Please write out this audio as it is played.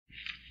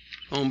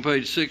on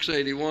page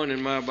 681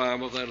 in my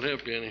Bible, if that'll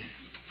help you any.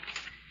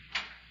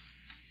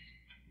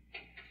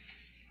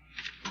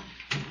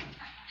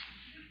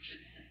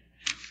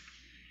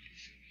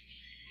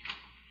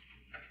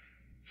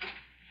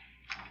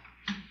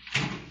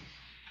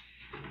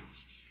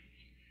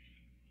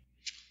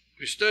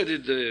 We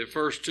studied the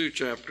first two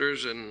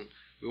chapters, and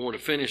we want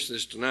to finish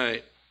this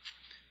tonight.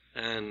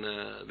 And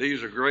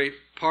these are great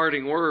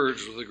parting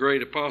words of the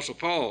great Apostle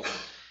Paul.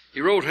 He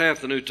wrote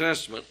half the New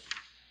Testament,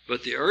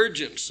 but the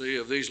urgency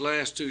of these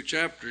last two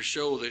chapters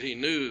show that he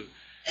knew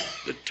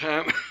the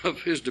time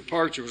of his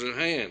departure was at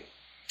hand,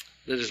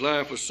 that his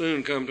life would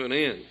soon come to an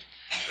end,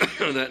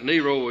 that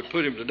Nero would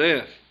put him to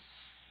death,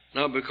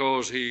 not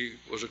because he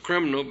was a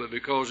criminal, but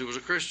because he was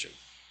a Christian.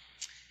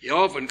 He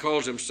often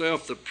calls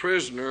himself the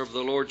prisoner of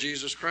the Lord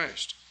Jesus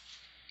Christ,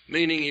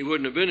 meaning he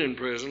wouldn't have been in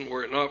prison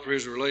were it not for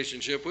his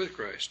relationship with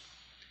Christ.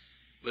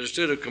 But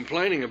instead of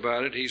complaining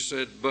about it, he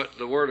said, but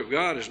the word of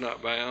God is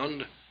not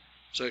bound,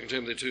 2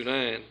 Timothy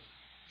 2:9.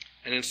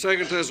 And in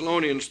 2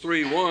 Thessalonians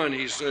 3:1,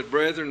 he said,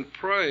 brethren,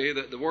 pray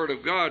that the word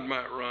of God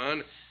might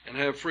run and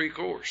have free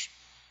course.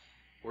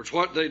 For it's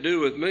what they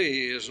do with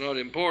me is not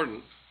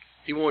important.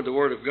 He wanted the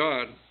word of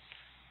God,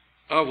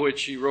 of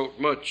which he wrote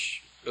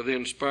much of the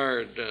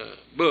inspired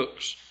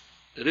books,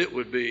 that it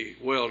would be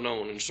well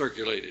known and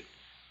circulated.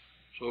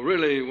 So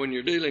really, when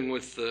you're dealing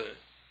with the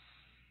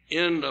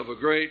end of a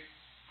great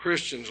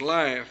Christian's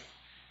life,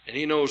 and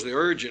he knows the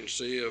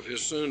urgency of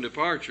his soon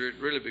departure, it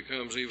really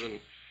becomes even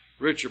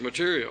richer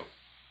material.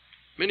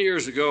 Many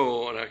years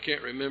ago, and I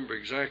can't remember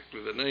exactly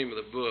the name of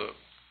the book,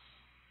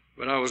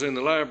 but I was in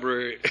the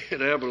library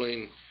at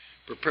Abilene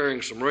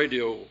preparing some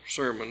radio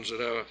sermons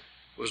that I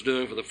was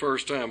doing for the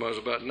first time. I was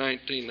about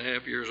 19 and a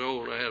half years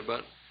old, and I had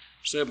about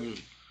 7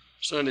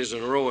 Sundays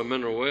in a row in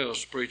Mineral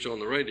Wells to preach on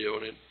the radio,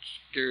 and it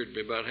scared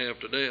me about half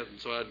to death. And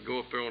so I'd go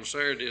up there on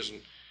Saturdays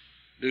and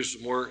do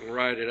some work and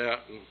write it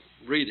out and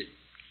read it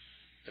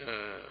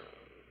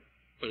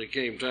when it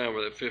came time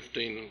for that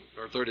 15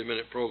 or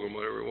 30-minute program,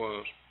 whatever it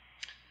was.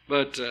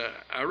 But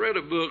I read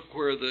a book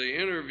where they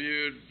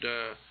interviewed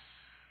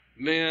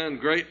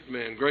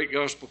great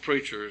gospel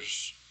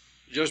preachers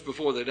just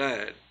before they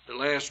died, the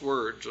last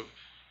words of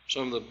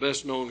some of the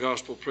best-known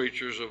gospel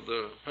preachers of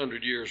the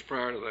 100 years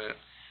prior to that.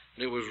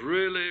 And it was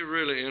really,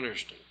 really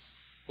interesting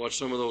what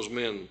some of those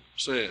men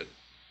said.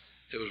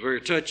 It was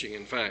very touching,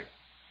 in fact.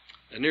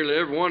 And nearly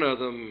every one of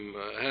them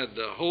had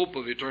the hope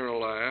of eternal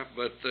life,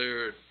 but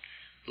their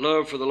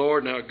love for the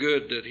Lord and how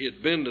good that he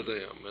had been to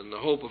them, and the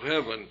hope of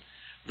heaven,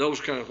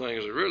 those kind of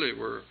things that really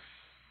were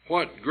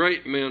what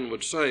great men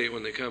would say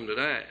when they come to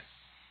die.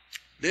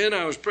 Then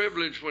I was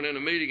privileged when in a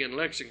meeting in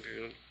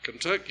Lexington,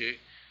 Kentucky,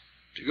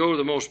 to go to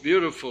the most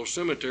beautiful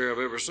cemetery I've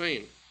ever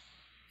seen.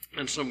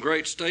 And some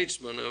great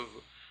statesmen of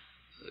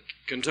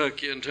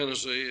Kentucky and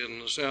Tennessee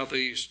and the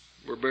Southeast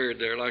were buried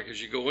there. Like as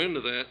you go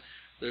into that,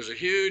 there's a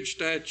huge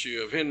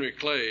statue of Henry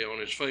Clay on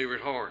his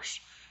favorite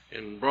horse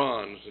in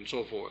bronze and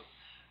so forth.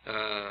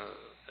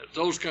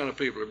 Those kind of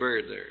people are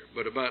buried there.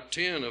 But about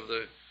 10 of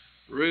the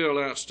real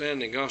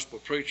outstanding gospel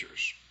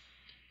preachers,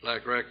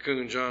 like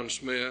Raccoon John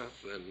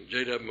Smith and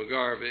J.W.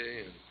 McGarvey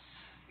and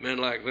men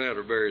like that,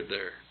 are buried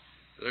there.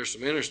 There's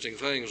some interesting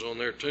things on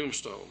their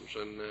tombstones,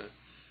 and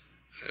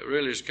it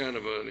really is kind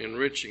of an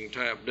enriching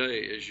type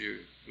day as you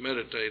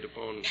meditate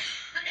upon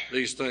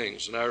these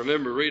things. And I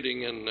remember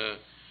reading in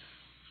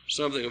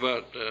something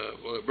about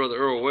what Brother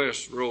Earl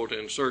West wrote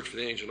in Search for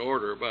the Ancient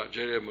Order about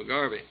J.W.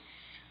 McGarvey,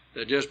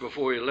 that just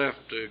before he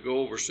left to go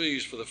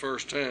overseas for the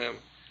first time,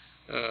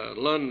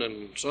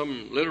 London,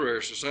 some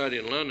literary society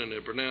in London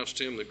had pronounced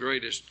him the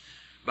greatest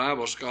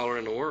Bible scholar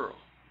in the world.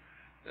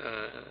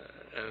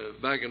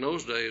 Back in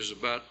those days,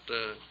 about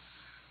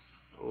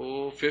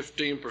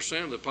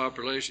 15% of the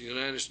population of the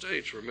United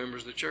States were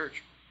members of the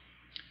church,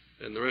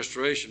 and the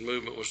Restoration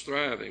movement was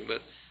thriving.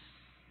 But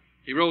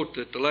he wrote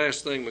that the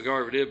last thing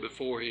McGarvey did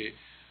before he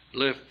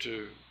left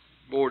to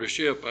board a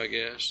ship, I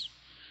guess,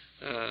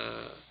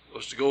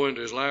 was to go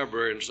into his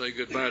library and say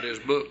goodbye to his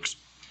books,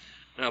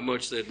 how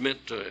much they'd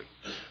meant to him.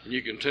 And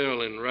you can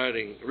tell in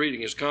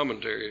reading his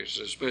commentaries,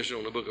 especially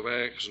on the book of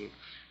Acts and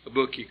a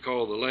book he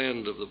called The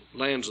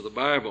Lands of the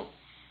Bible,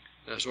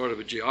 sort of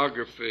a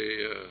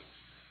geography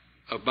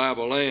of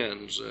Bible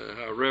lands,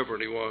 how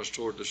reverent he was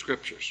toward the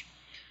scriptures.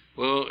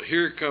 Well,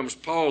 here comes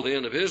Paul, the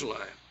end of his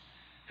life,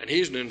 and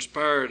he's an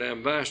inspired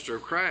ambassador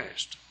of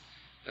Christ.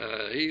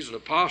 He's an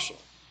apostle.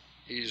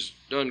 He's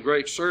done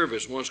great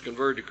service once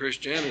converted to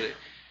Christianity.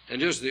 And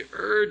just the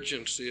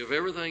urgency of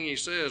everything he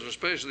says, and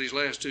especially these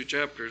last two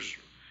chapters,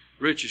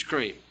 rich as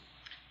cream.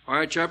 All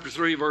right, chapter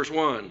 3, verse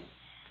 1.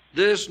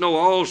 This know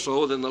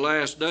also that in the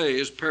last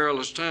days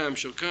perilous times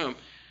shall come.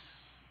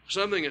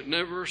 Something that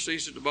never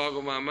ceases to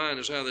boggle my mind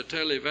is how the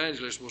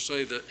televangelist will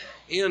say that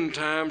end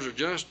times are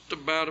just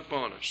about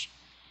upon us.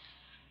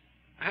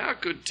 How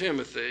could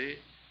Timothy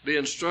be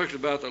instructed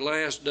about the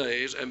last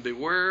days and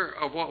beware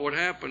of what would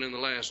happen in the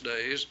last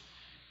days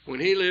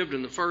when he lived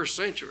in the first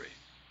century?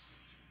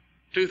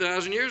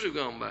 2,000 years have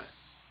gone by,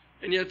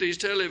 and yet these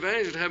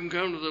televangelists haven't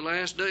come to the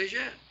last days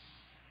yet.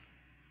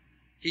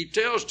 he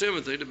tells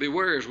Timothy to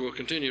beware, as we'll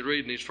continue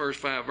reading these first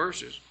 5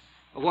 verses,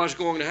 of what's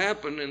going to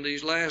happen in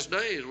these last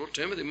days. Well,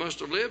 Timothy must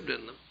have lived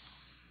in them.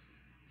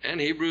 And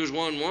Hebrews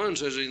 1:1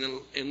 says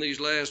in these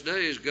last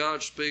days,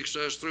 God speaks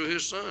to us through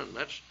his Son.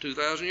 That's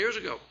 2,000 years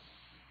ago.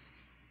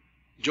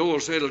 Joel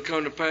said it'll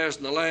come to pass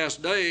in the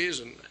last days,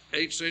 and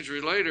 8th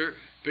century later,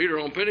 Peter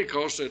on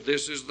Pentecost said,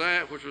 this is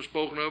that which was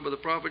spoken of by the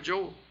prophet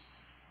Joel.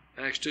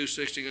 Acts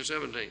 2:16 and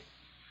 17.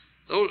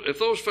 If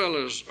those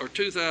fellows are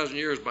 2,000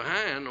 years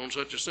behind on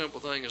such a simple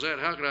thing as that,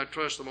 how could I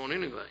trust them on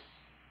anything?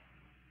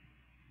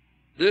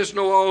 This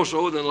know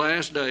also that in the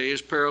last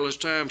days perilous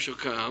times shall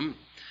come.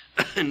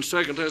 In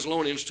 2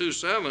 Thessalonians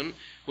 2:7,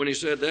 when he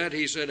said that,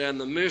 he said,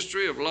 and the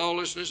mystery of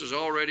lawlessness is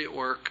already at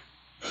work.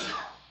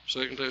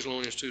 2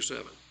 Thessalonians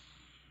 2:7.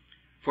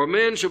 For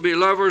men shall be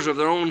lovers of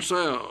their own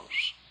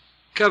selves,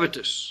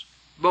 covetous,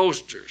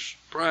 boasters,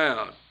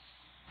 proud,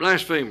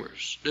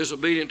 blasphemers,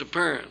 disobedient to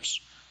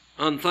parents,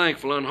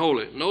 unthankful,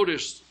 unholy.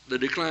 Notice the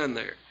decline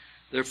there.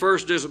 They're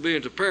first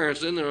disobedient to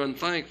parents, then they're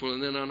unthankful,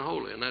 and then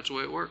unholy, and that's the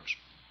way it works.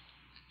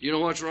 You know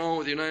what's wrong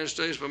with the United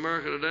States of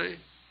America today?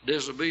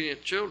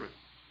 Disobedient children.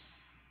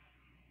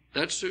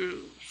 That's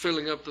who's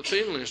filling up the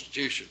penal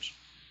institutions.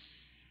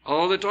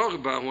 All they talk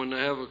about when they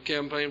have a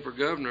campaign for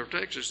governor of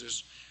Texas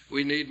is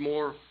we need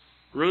more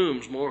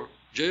rooms, more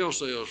jail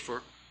cells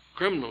for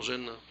criminals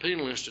in the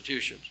penal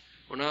institutions.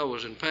 When I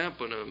was in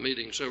Pampa in a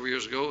meeting several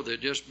years ago, they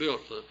just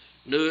built the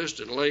newest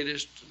and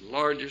latest and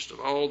largest of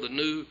all the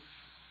new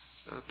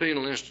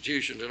penal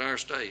institutions in our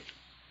state.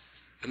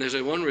 And they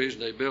say one reason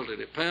they built it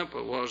at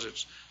Pampa was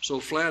it's so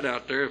flat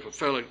out there, if a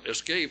fellow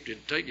escaped,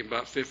 it'd take him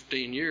about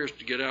 15 years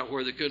to get out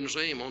where they couldn't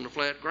see him on the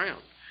flat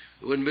ground.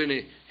 There wouldn't be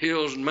any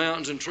hills and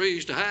mountains and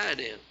trees to hide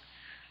in.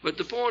 But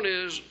the point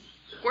is,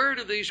 where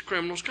do these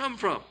criminals come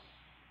from?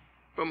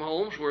 From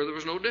homes where there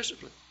was no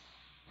discipline,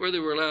 where they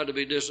were allowed to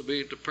be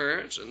disobedient to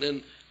parents and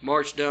then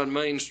march down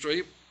Main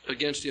Street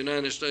against the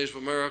United States of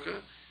America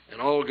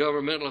and all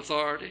governmental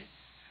authority.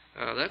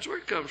 That's where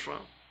it comes from.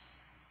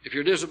 If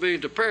you're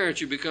disobedient to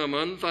parents, you become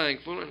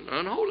unthankful and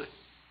unholy.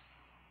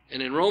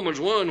 And in Romans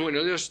 1, when he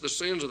lists the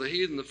sins of the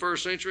heathen in the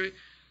first century,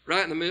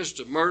 right in the midst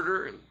of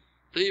murder and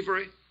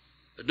thievery,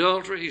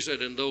 adultery, he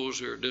said, and those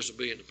who are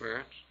disobedient to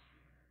parents.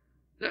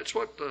 That's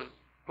what the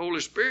Holy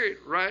Spirit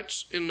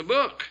writes in the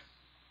book.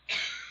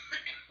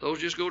 Those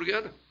just go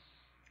together.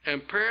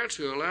 And parents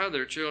who allow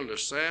their children to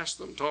sass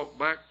them, talk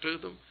back to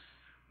them,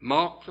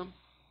 mock them,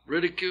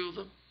 ridicule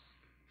them,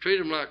 treat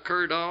them like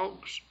cur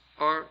dogs,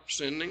 are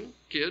sending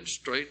kids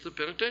straight to the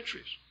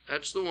penitentiaries.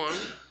 That's the one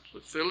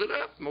that fill it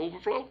up and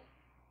overflow.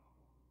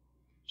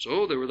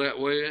 So they were that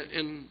way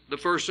in the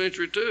first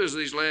century too, as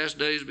these last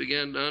days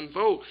began to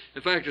unfold.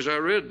 In fact, as I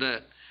read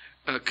that,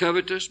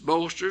 covetous,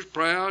 boasters,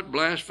 proud,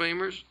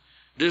 blasphemers,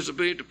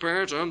 disobedient to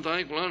parents,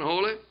 unthankful,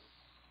 unholy,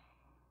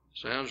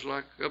 sounds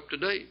like up to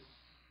date.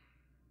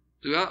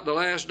 Throughout the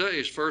last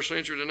days, first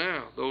century to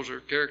now, those are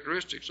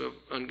characteristics of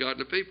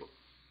ungodly people.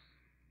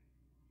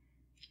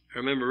 I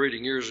remember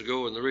reading years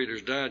ago in the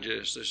Reader's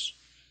Digest, this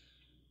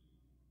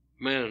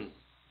man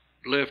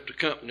left the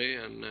company,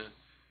 and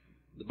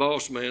the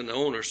boss man, the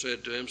owner,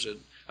 said to him,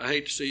 I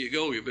hate to see you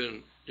go. You've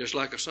been just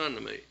like a son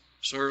to me.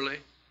 Surly,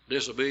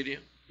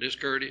 disobedient,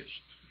 discourteous.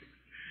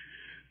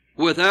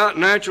 Without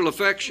natural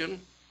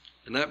affection,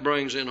 and that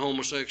brings in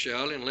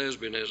homosexuality and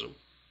lesbianism.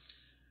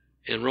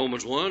 In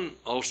Romans 1,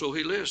 also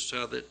he lists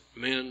how that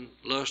men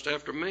lust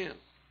after men.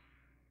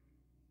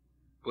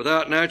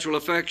 Without natural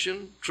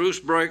affection,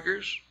 truce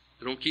breakers,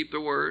 they don't keep their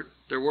word.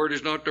 Their word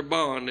is not their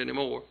bond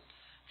anymore.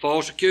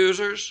 False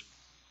accusers,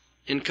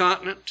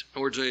 incontinent, in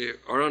other words, they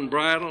are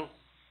unbridled.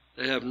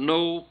 They have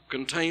no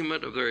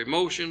containment of their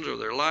emotions or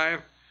their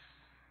life.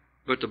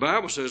 But the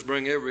Bible says,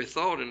 bring every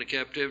thought into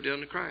captivity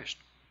unto Christ.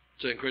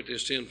 2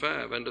 Corinthians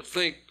 10:5. And to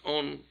think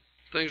on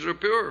things that are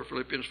pure,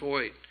 Philippians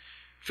 4:8.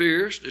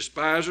 Fierce,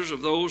 despisers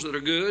of those that are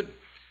good.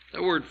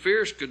 That word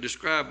fierce could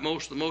describe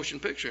most of the motion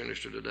picture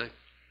industry today.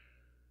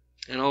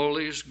 And all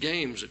these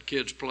games that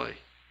kids play.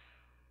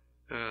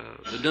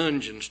 The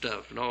dungeon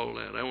stuff and all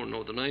that. I don't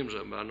know the names of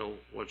them, but I know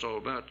what it's all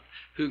about.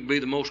 Who can be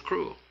the most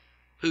cruel?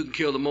 Who can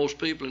kill the most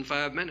people in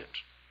 5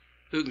 minutes?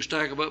 Who can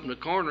stack them up in a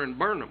corner and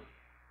burn them?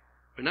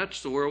 And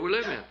that's the world we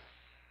live in.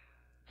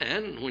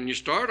 And when you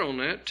start on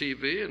that,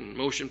 TV and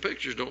motion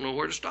pictures don't know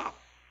where to stop.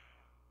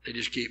 They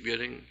just keep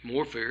getting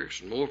more fierce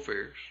and more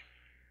fierce.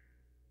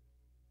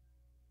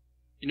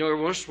 You know,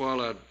 every once in a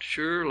while I'd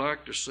sure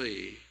like to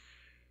see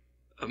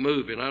a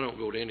movie, and I don't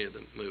go to any of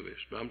the movies,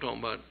 but I'm talking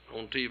about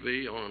on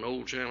TV, on an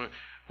old channel,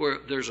 where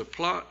there's a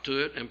plot to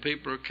it and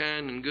people are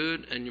kind and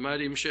good, and you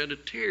might even shed a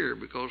tear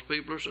because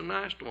people are so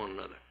nice to one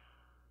another.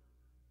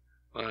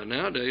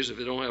 Nowadays, if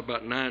they don't have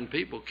about 9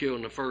 people killed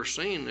in the first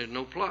scene, there's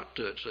no plot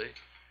to it, see?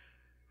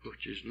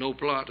 Which is no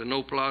plot and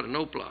no plot and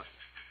no plot.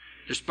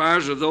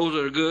 Despisers of those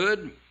that are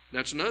good,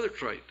 that's another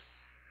trait.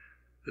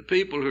 The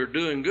people who are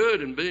doing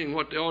good and being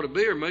what they ought to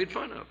be are made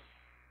fun of,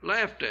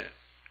 laughed at,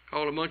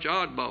 called a bunch of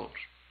oddballs.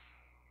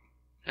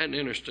 Had an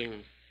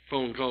interesting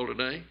phone call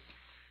today.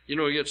 You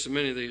know, you get so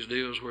many of these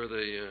deals where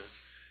they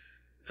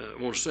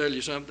want to sell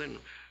you something.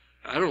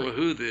 I don't know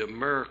who the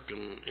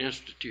American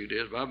Institute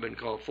is, but I've been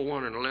called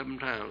 411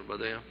 times by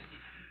them.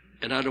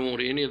 And I don't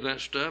want any of that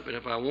stuff. And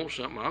if I want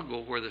something, I'll go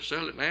where they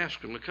sell it and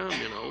ask them to come,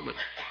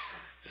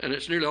 And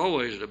it's nearly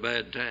always at a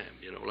bad time,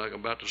 like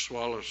I'm about to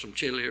swallow some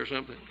chili or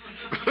something.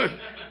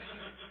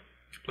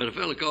 But a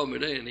fellow called me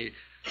today, and he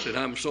said,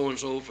 I'm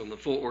so-and-so from the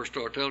Fort Worth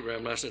Star-Telegram.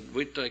 And I said,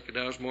 we'd take the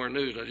Dallas Morning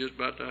News. I was just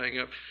about to hang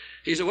up.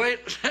 He said, wait,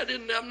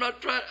 I'm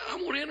not trying. I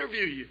want to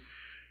interview you.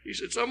 He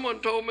said,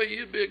 someone told me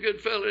you'd be a good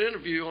fellow to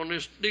interview on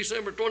this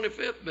December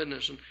 25th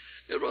business. And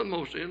it was one of the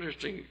most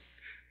interesting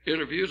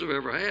interviews I've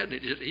ever had.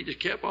 And he just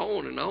kept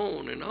on and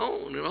on and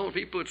on and on. If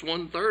he puts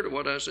 1/3 of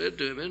what I said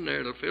to him in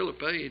there, it'll fill a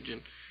page.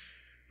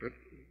 But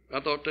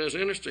I thought that was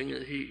interesting.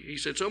 He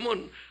said,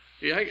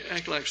 he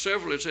acted like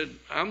several had said,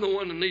 I'm the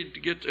one that needs to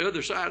get the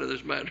other side of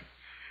this matter.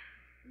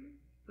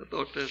 I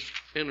thought that's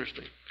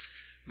interesting.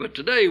 But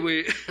today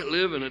we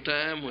live in a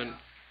time when,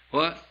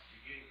 what?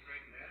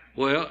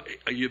 Well,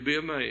 you'd be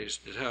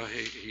amazed at how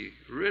he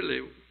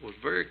really was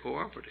very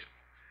cooperative.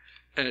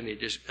 And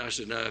I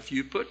said, now, if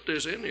you put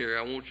this in here,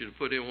 I want you to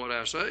put in what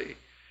I say.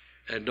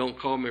 And don't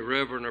call me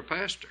reverend or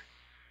pastor.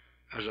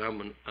 I said,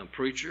 I'm a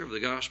preacher of the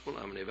gospel.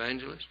 I'm an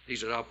evangelist. He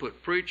said, I'll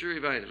put preacher,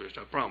 evangelist,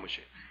 I promise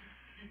you.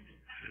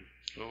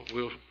 Well,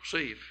 we'll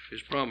see if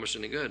his promise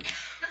any good.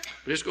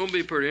 But it's going to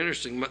be pretty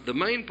interesting. The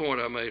main point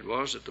I made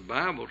was that the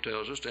Bible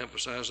tells us to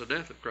emphasize the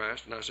death of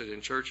Christ. And I said,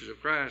 in churches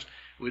of Christ,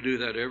 we do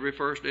that every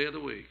first day of the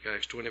week.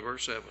 Acts 20,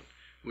 verse 7.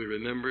 We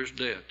remember his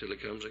death till he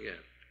comes again.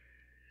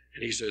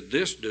 And he said,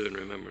 this do in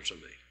remembrance of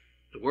me.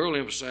 The world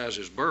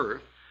emphasizes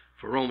birth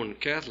for Roman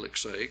Catholic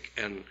sake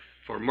and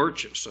for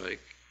merchant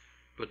sake,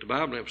 but the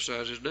Bible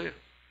emphasizes death.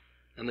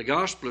 And the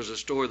gospel is the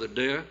story of the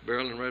death,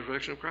 burial, and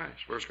resurrection of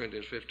Christ. 1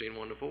 Corinthians 15,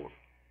 1-4.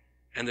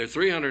 And there are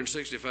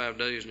 365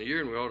 days in a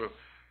year, and we ought to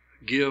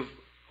give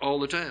all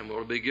the time. We ought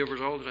to be givers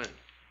all the time.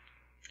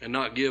 And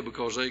not give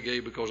because they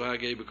gave, because I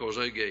gave, because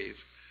they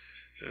gave.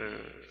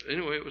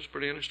 Anyway, it was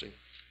pretty interesting.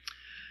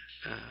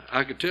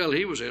 I could tell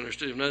he was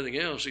interested, if nothing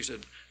else. He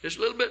said, it's a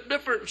little bit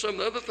different from some of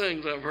the other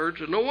things I've heard.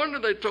 So no wonder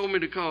they told me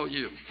to call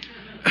you.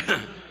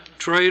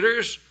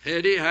 Traitors,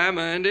 heady,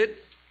 high-minded,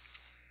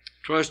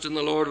 trust in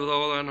the Lord with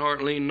all thine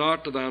heart, lean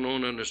not to thine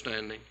own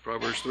understanding.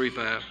 Proverbs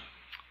 3:5.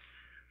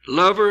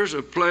 Lovers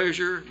of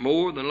pleasure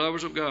more than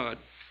lovers of God.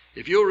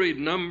 If you'll read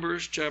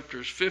Numbers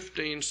chapters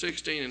 15,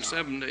 16, and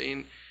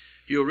 17,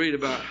 you'll read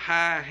about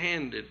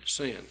high-handed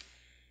sin.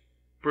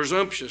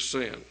 Presumptuous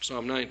sin,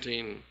 Psalm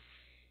 19,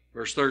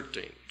 verse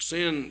 13.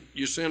 Sin,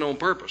 you sin on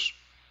purpose.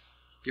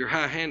 You're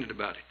high-handed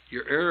about it.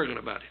 You're arrogant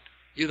about it.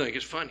 You think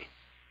it's funny.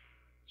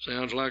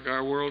 Sounds like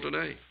our world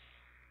today.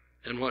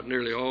 And what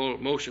nearly all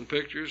motion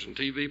pictures and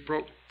TV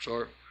programs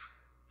are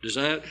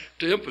designed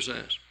to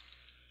emphasize.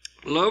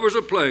 Lovers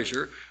of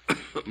pleasure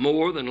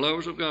more than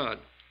lovers of God.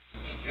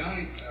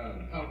 Johnny,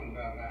 talking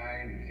about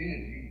high-handed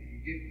sins, you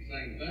get the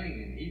same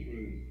thing in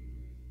Hebrews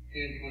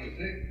 10:26, where it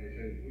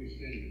says, we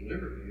sin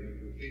deliberately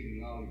after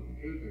receiving knowledge of the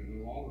truth, there's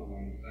no longer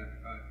one to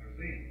sacrifice for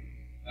sin.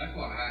 That's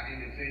what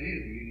high-handed sin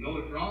is. You know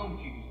it's wrong,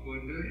 but you just go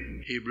and do it.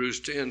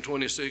 Hebrews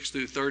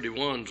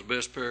 10:26-31 is the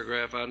best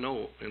paragraph I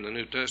know in the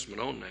New Testament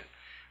on that.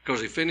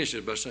 Because he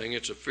finishes by saying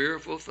it's a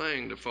fearful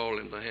thing to fall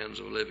into the hands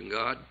of a living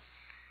God.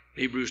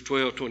 Hebrews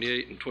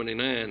 12:28 and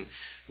 29,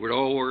 we'd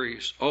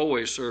always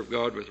serve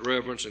God with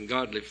reverence and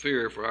godly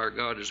fear, for our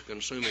God is a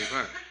consuming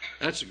fire.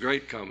 That's a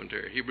great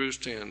commentary. Hebrews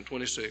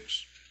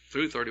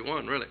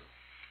 10:26-31, really.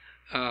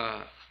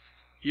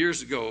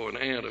 Years ago, an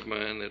aunt of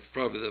mine, that's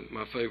probably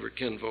my favorite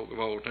kinfolk of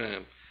all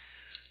time,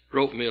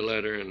 wrote me a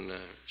letter, and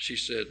she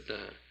said,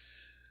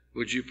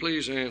 would you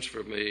please answer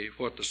for me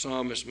what the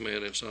psalmist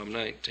meant in Psalm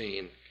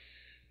 19?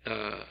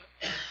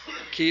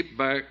 Keep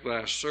back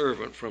thy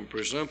servant from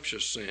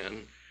presumptuous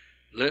sin.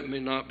 Let me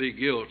not be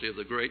guilty of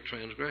the great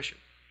transgression.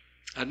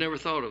 I'd never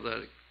thought of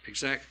that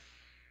exact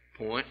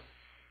point,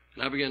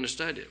 and I began to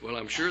study it. Well,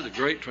 I'm sure the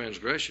great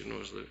transgression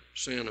was the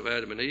sin of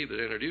Adam and Eve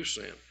that introduced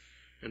sin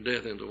and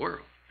death into the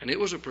world. And it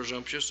was a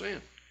presumptuous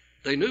sin.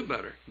 They knew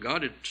better.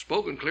 God had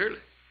spoken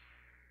clearly.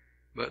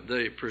 But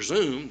they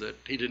presumed that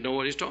he didn't know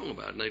what he's talking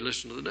about, and they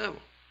listened to the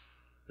devil.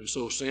 And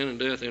so sin and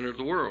death entered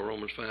the world,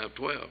 Romans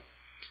 5:12.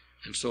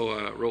 And so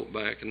I wrote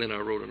back, and then I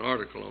wrote an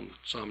article on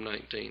Psalm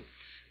 19.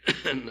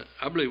 And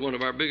I believe one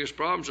of our biggest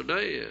problems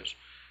today is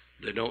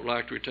they don't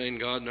like to retain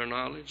God in their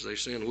knowledge. They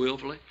sin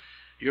willfully.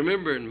 You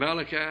remember in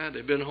Malachi,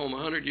 they'd been home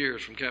 100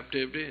 years from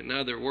captivity, and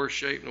now they're worse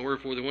shape than they were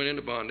before they went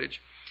into bondage.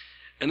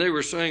 And they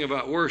were saying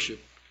about worship,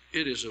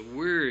 it is a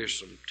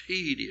wearisome,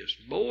 tedious,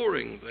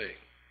 boring thing.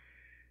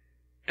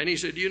 And he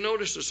said, do you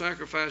notice the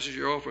sacrifices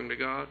you're offering to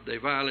God? They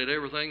violate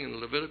everything in the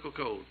Levitical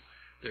code.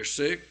 They're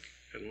sick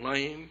and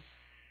lame.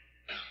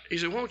 He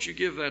said, won't you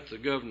give that to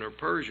the governor of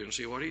Persia and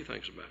see what he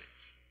thinks about it?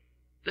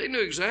 They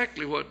knew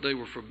exactly what they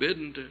were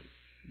forbidden to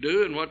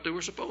do and what they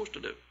were supposed to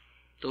do.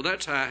 So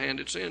that's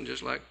high-handed sin,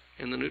 just like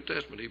in the New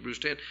Testament, Hebrews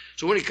 10.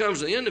 So when he comes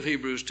to the end of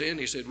Hebrews 10,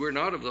 he said, we're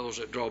not of those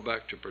that draw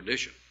back to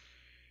perdition,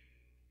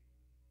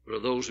 but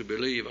of those who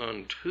believe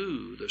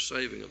unto the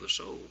saving of the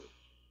soul.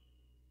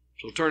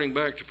 So turning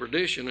back to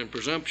perdition and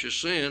presumptuous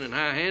sin and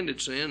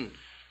high-handed sin,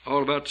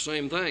 all about the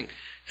same thing.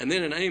 And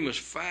then in Amos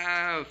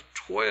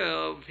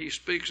 5:12, he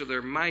speaks of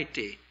their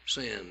mighty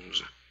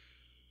sins.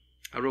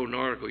 I wrote an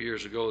article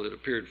years ago that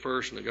appeared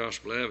first in the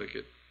Gospel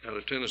Advocate out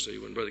of Tennessee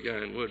when Brother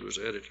Guy Wood was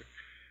editor,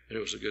 and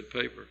it was a good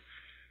paper.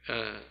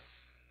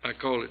 I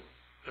call it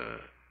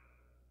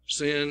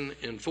Sin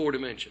in 4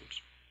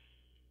 Dimensions.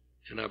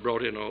 And I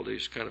brought in all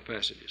these kind of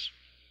passages.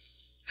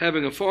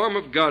 Having a form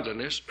of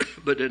godliness,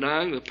 but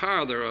denying the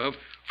power thereof,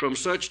 from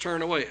such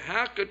turn away.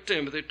 How could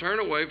Timothy turn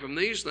away from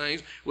these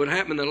things would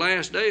happen in the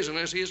last days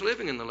unless he is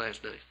living in the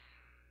last days?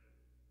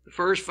 The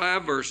first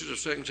 5 verses of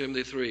 2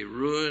 Timothy 3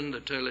 ruin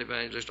the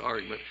televangelist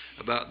argument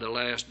about the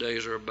last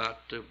days are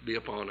about to be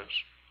upon us,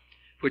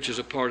 which is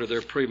a part of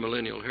their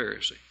premillennial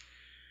heresy.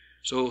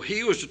 So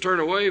he was to turn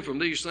away from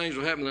these things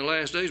that happened in the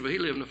last days, but he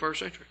lived in the first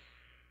century.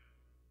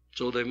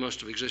 So they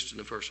must have existed in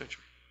the first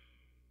century.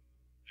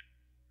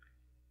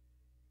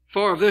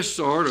 For of this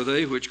sort are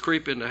they which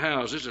creep into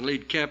houses and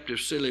lead captive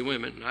silly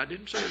women. I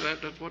didn't say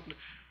that. That's what the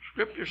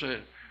Scripture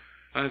said.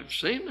 I've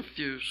seen a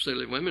few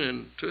silly women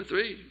and 2 or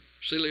 3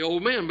 silly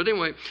old men. But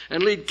anyway,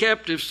 and lead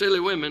captive silly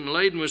women,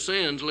 laden with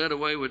sins, led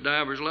away with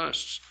divers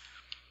lusts.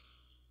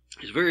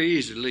 It's very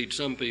easy to lead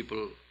some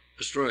people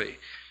astray.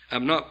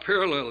 I'm not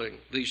paralleling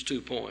these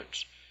 2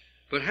 points.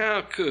 But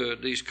how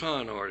could these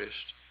con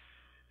artists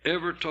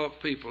ever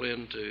talk people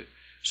into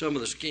some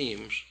of the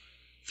schemes,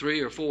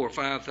 $3,000 or $4,000 or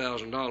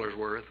 $5,000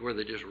 worth, where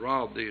they just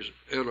rob these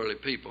elderly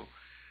people?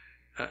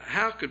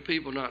 How could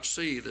people not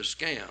see the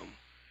scam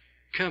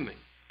coming?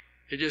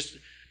 It's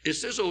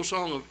this old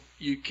song of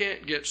you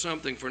can't get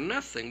something for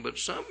nothing, but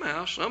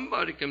somehow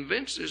somebody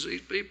convinces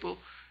these people,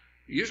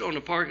 usually on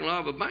the parking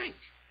lot of a bank,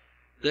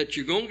 that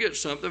you're going to get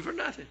something for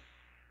nothing.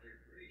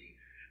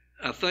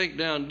 I think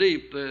down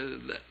deep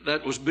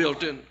that was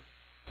built in.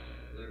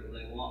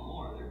 They want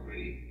more. They're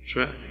greedy. That's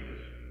right.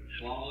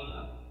 Swallow it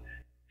up.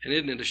 And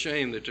isn't it a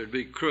shame that there'd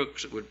be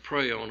crooks that would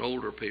prey on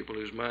older people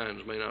whose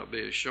minds may not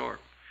be as sharp?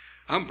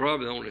 I'm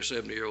probably the only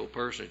 70-year-old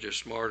person that's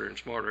just smarter and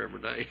smarter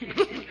every day.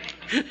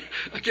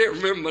 I can't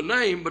remember my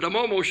name, but I'm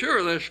almost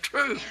sure that's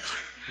true.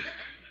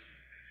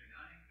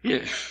 Yeah.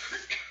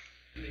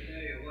 Let me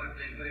tell you what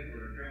them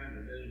people are trying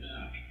to do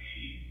now.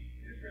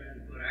 They're trying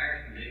to put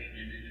air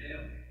conditioning in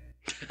hell.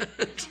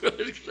 That's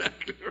right,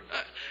 exactly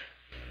right.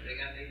 They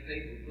got these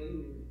people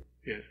food.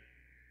 Yeah.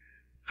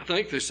 I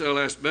think they sell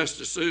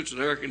asbestos suits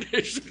and air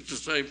conditioning at the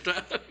same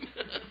time.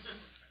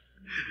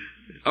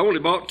 I only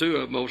bought 2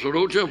 of them, so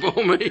don't jump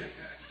on me.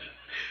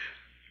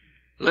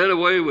 Led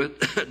away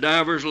with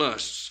divers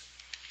lusts,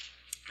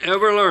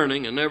 ever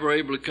learning and never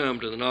able to come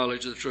to the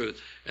knowledge of the truth.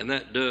 And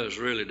that does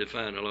really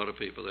define a lot of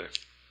people there.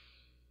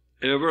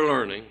 Ever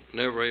learning,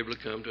 never able to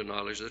come to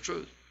knowledge of the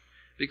truth.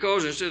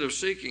 Because instead of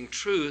seeking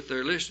truth,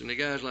 they're listening to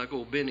guys like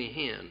old Benny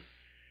Hinn.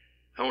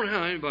 I wonder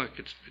how anybody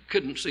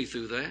couldn't see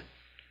through that.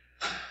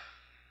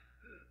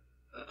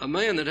 A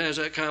man that has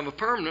that kind of a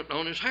permanent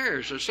on his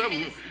hair. So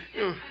something,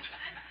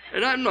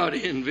 and I'm not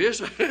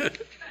envious.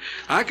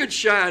 I could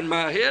shine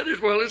my head as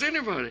well as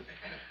anybody.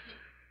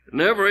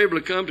 Never able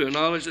to come to a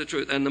knowledge of the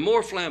truth. And the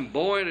more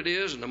flamboyant it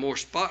is, and the more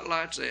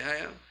spotlights they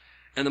have,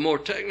 and the more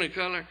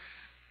technicolor.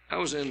 I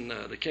was in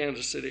the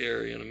Kansas City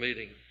area in a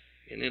meeting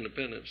in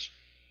Independence,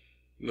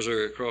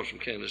 Missouri, across from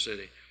Kansas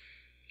City,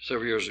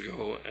 several years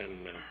ago,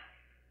 and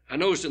I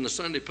noticed in the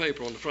Sunday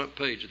paper on the front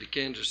page of the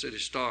Kansas City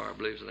Star, I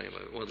believe is the name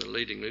of it, one of the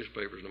leading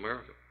newspapers in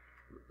America,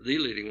 the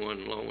leading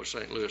one along with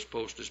St. Louis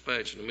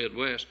Post-Dispatch in the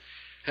Midwest,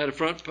 had a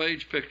front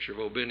page picture of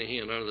old Benny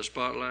Hinn under the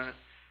spotlight,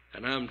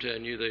 and I'm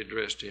telling you, they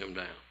dressed him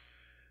down.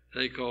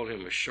 They called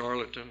him a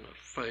charlatan, a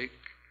fake,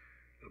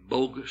 a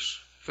bogus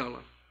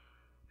fella,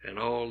 and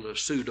all the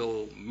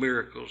pseudo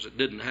miracles that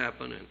didn't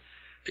happen. And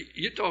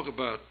you talk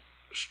about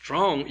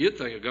strong, you'd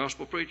think a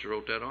gospel preacher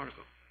wrote that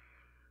article.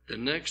 The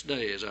next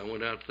day, as I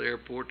went out to the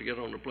airport to get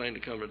on the plane to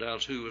come to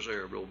Dallas, who was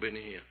there but old Benny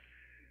Hinn,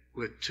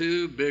 with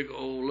 2 big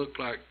old, looked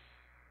like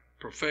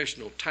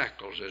professional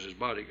tackles as his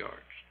bodyguards.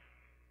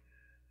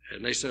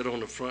 And they sat on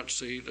the front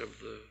seat of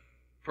the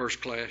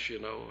first class,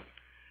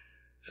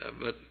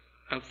 but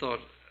I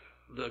thought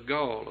the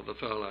gall of a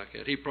fellow like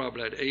that, he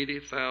probably had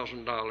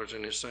 $80,000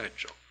 in his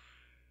satchel.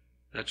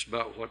 That's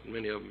about what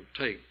many of them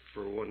take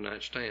for a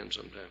one-night stand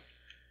sometimes.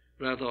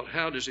 But I thought,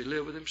 how does he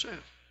live with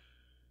himself?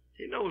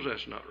 He knows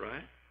that's not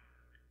right.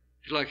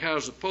 It's like, how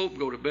does the Pope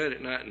go to bed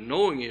at night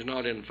knowing he's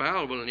not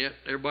infallible, and yet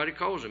everybody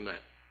calls him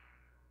that?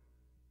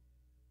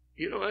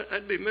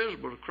 That'd be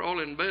miserable to crawl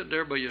in bed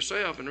there by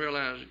yourself and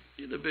realize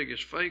you're the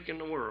biggest fake in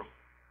the world.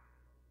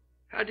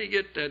 How do you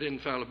get that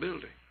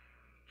infallibility?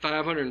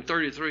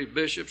 533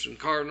 bishops and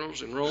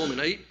cardinals in Rome in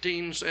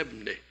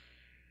 1870.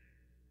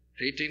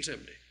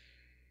 1870.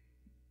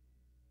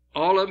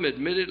 All of them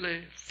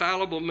admittedly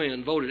fallible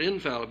men voted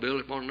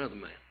infallibility upon another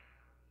man.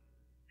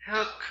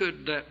 How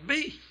could that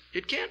be?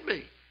 It can't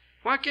be.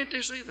 Why can't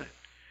they see that?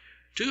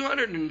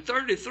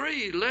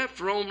 233 left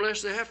Rome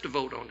lest they have to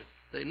vote on it.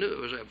 They knew it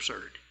was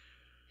absurd.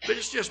 But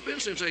it's just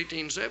been since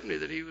 1870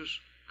 that he was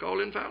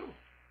called infallible.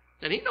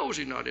 And he knows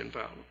he's not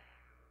infallible.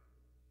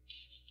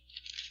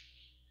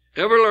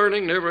 Ever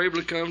learning, never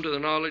able to come to the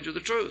knowledge of the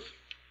truth.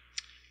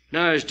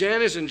 Now, as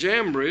Jannes and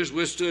Jambres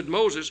withstood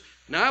Moses,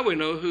 now we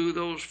know who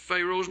those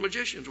Pharaoh's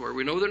magicians were.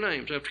 We know their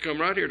names. I have to come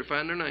right here to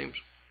find their names.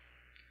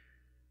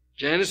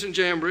 Jannes and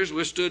Jambres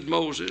withstood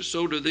Moses,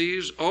 so do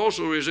these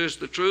also resist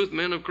the truth.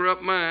 Men of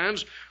corrupt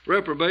minds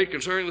reprobate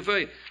concerning the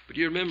faith. But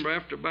you remember,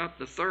 after about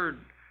the third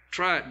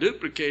try at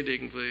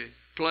duplicating the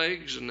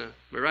plagues and the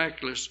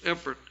miraculous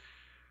effort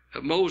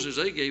of Moses,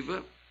 they gave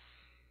up.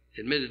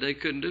 Admitted they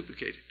couldn't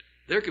duplicate it.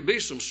 There could be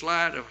some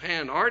sleight of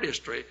hand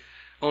artistry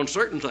on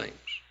certain things.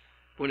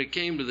 When it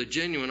came to the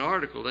genuine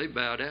article, they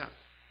bowed out.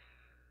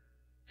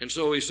 And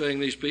so he's saying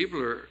these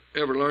people are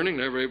ever learning,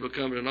 never able to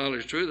come to the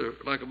knowledge of truth.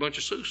 They're like a bunch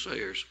of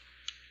soothsayers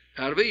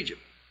out of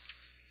Egypt.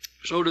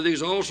 So do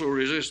these also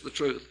resist the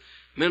truth.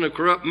 Men of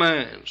corrupt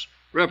minds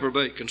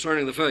reprobate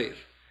concerning the faith.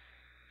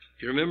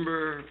 You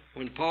remember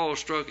when Paul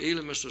struck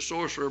Elymas the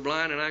sorcerer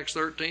blind in Acts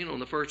 13 on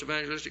the first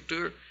evangelistic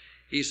tour?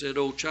 He said,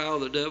 "O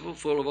child of the devil,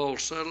 full of all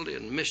subtlety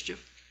and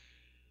mischief."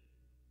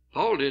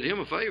 Paul did him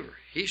a favor.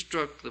 He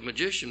struck the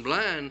magician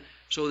blind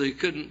so that he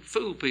couldn't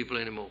fool people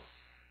anymore.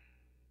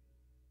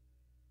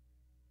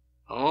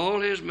 All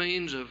his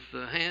means of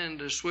the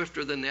hand is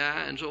swifter than the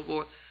eye and so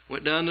forth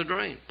went down the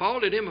drain. Paul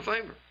did him a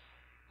favor.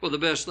 Well, the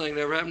best thing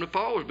that ever happened to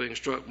Paul was being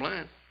struck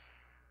blind.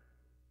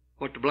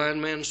 What the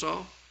blind man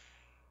saw?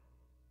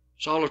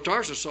 Saul of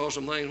Tarsus saw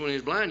some things when he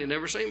was blind he'd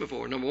never seen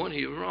before. Number one,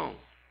 he was wrong.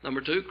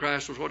 Number two,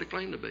 Christ was what he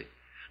claimed to be.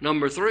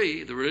 Number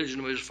three, the religion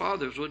of his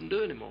fathers wouldn't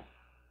do anymore.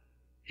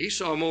 He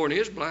saw more in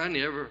his blind than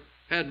he ever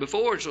had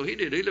before, so he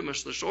did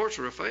Elymas the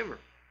sorcerer a favor.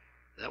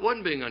 That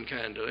wasn't being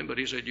unkind to him, but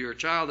he said, "You're a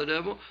child of the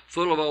devil,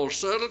 full of all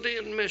subtlety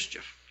and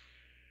mischief."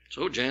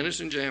 So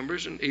Jannes and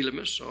Jambres and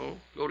Elymas all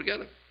go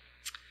together.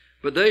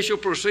 But they shall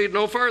proceed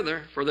no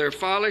further, for their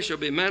folly shall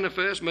be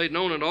manifest, made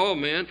known unto all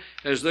men,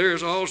 as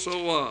theirs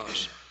also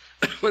was.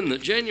 When the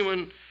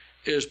genuine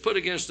is put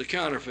against the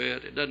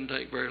counterfeit, it doesn't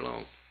take very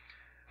long.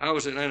 I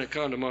was in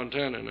Anaconda,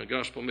 Montana in a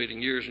gospel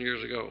meeting years and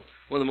years ago.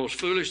 One of the most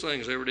foolish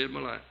things I ever did in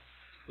my life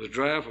was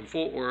drive from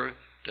Fort Worth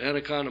to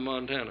Anaconda,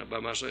 Montana by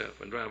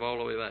myself and drive all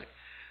the way back.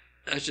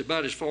 That's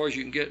about as far as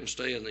you can get and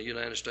stay in the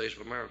United States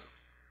of America.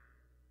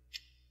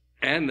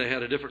 And they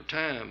had a different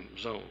time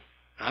zone.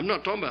 I'm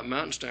not talking about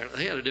Mountain Standard.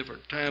 They had a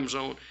different time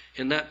zone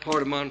in that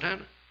part of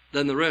Montana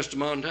than the rest of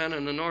Montana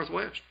and the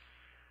Northwest.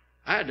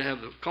 I had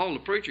to call the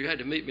preacher. He had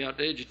to meet me out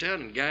the edge of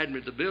town and guide me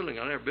to the building.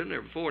 I'd never been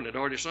there before, and had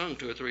already sung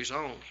 2 or 3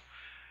 songs.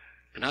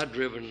 And I'd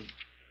driven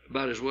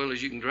about as well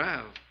as you can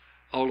drive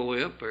all the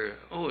way up there.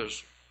 Oh, it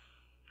was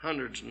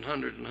hundreds and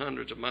hundreds and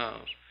hundreds of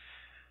miles.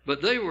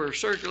 But they were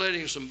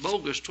circulating some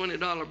bogus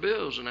 $20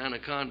 bills in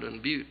Anaconda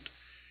and Butte.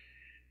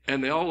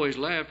 And they always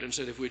laughed and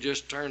said if we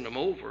just turned them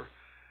over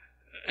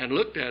and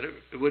looked at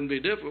it, it wouldn't be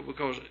difficult,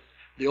 because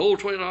the old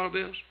 $20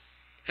 bills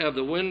have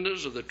the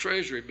windows of the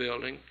Treasury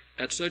building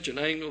at such an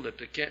angle that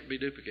they can't be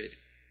duplicated.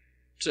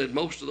 Said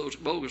most of those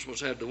bogus ones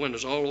had the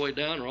windows all the way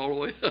down or all the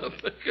way up.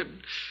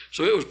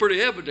 So it was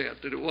pretty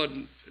evident that it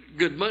wasn't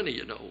good money,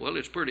 you know. Well,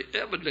 it's pretty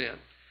evident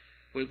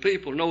when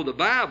people know the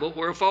Bible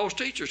where a false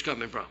teacher's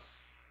coming from.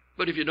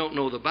 But if you don't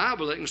know the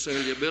Bible, they can sell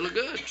you a bill of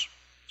goods.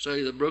 Sell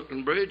you the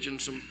Brooklyn Bridge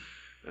and some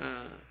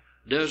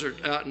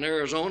desert out in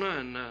Arizona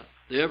and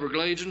the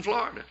Everglades in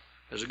Florida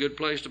as a good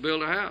place to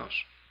build a house.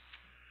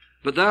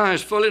 But thou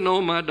hast fully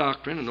known my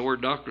doctrine, and the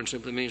word doctrine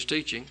simply means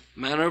teaching,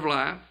 manner of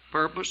life,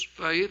 purpose,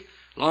 faith,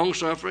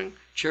 long-suffering,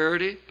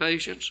 charity,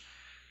 patience,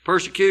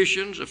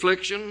 persecutions,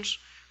 afflictions,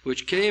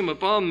 which came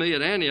upon me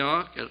at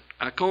Antioch, at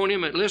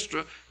Iconium, at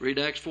Lystra. Read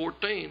Acts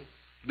 14.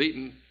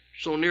 Beaten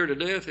so near to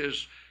death,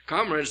 his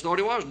comrades thought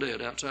he was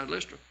dead outside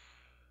Lystra,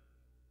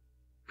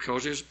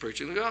 because he was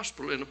preaching the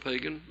gospel in a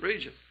pagan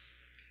region.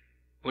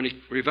 When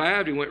he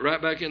revived, he went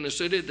right back in the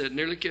city that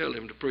nearly killed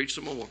him to preach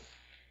some more.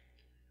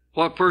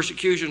 What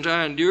persecutions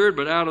I endured,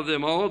 but out of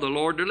them all the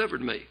Lord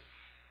delivered me.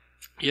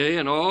 Yea,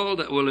 and all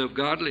that will live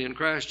godly in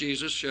Christ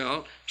Jesus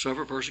shall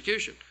suffer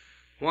persecution.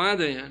 Why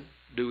then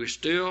do we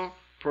still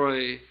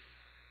pray,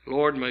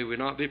 Lord, may we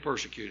not be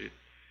persecuted?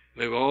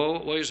 May we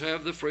always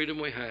have the freedom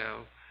we have.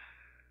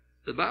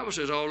 The Bible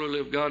says all who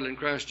live godly in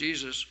Christ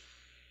Jesus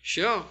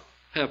shall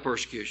have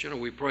persecution. Are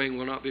we praying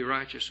we'll not be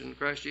righteous in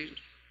Christ Jesus?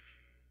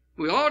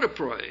 We ought to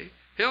pray,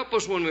 help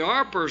us when we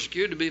are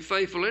persecuted to be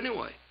faithful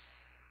anyway.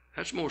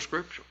 That's more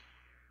scriptural.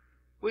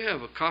 We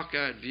have a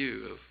cockeyed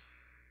view of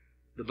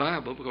the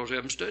Bible because we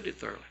haven't studied it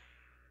thoroughly.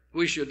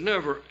 We should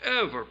never,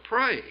 ever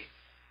pray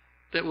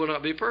that we'll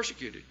not be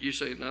persecuted. You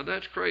say, now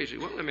that's crazy.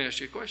 Well, let me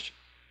ask you a question.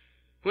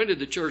 When did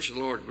the church of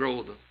the Lord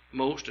grow the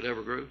most it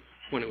ever grew?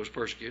 When it was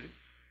persecuted,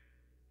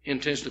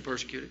 intensely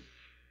persecuted.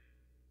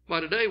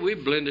 Why, today we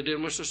blended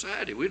in with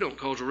society. We don't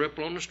cause a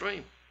ripple on the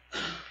stream.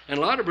 And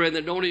a lot of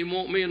brethren don't even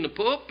want me in the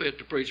pulpit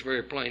to preach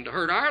very plain, to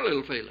hurt our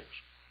little feelings,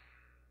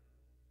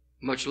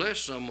 much less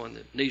someone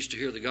that needs to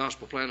hear the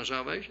gospel plan of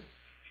salvation.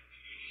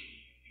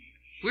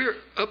 We're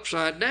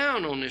upside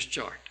down on this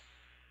chart.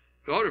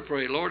 We ought to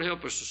pray, Lord,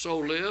 help us to so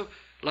live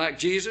like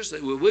Jesus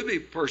that we will be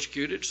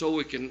persecuted so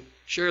we can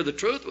share the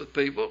truth with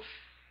people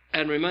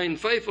and remain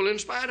faithful in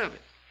spite of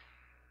it.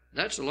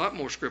 That's a lot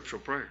more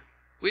scriptural prayer.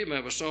 We even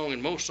have a song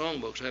in most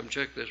songbooks, I haven't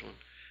checked this one,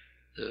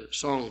 The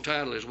song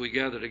title is We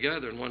Gather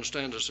Together, and one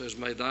stanza says,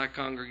 May thy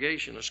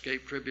congregation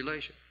escape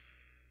tribulation.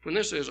 When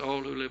this says,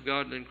 all who live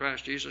godly in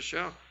Christ Jesus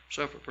shall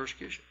suffer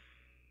persecution.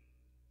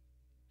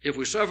 If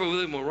we suffer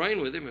with him, we'll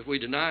reign with him. If we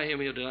deny him,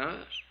 he'll deny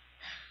us.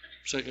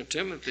 2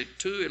 Timothy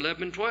 2,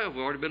 11 and 12,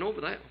 we've already been over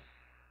that.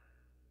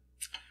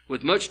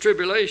 With much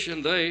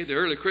tribulation, they, the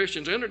early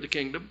Christians, entered the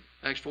kingdom,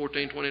 Acts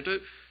 14,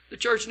 22. The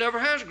church never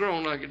has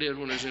grown like it did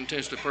when it was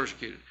intensely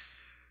persecuted.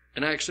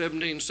 And Acts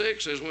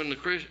 17:6 says,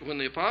 when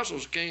the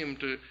apostles came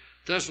to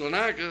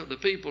Thessalonica, the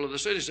people of the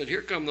city said,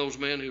 here come those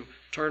men who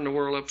turned the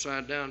world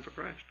upside down for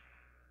Christ.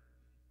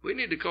 We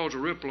need to cause a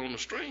ripple on the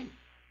stream.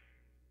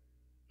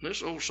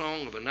 This old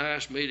song of a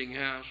nice meeting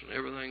house and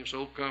everything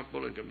so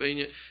comfortable and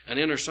convenient, an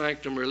inner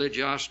sanctum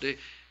religiosity,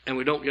 and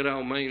we don't get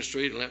out on Main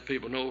Street and let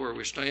people know where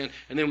we stand.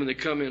 And then when they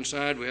come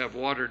inside, we have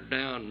watered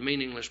down,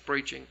 meaningless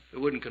preaching that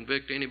wouldn't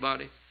convict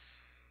anybody.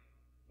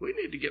 We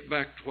need to get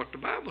back to what the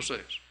Bible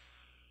says.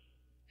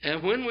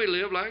 And when we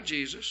live like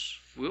Jesus,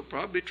 we'll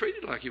probably be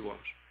treated like he was.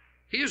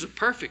 He is a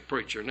perfect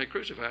preacher, and they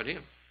crucified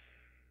him.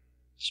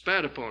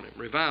 Spat upon him,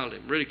 reviled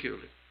him,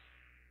 ridiculed him.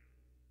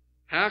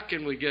 How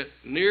can we get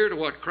near to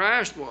what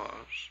Christ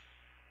was?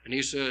 And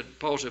he said,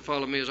 Paul said,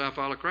 follow me as I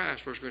follow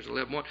Christ, 1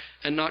 Corinthians 11:1,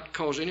 and not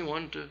cause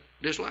anyone to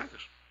dislike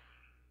us.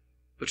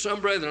 But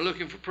some brethren are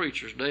looking for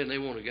preachers today, and they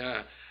want a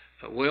guy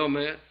well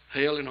met,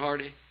 hale and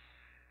hearty,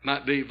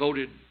 might be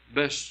voted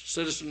best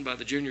citizen by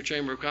the Junior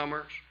Chamber of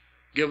Commerce,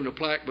 given a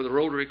plaque by the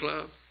Rotary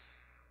Club.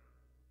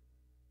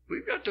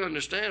 We've got to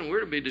understand we're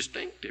to be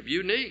distinctive,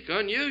 unique,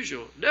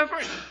 unusual,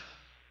 different.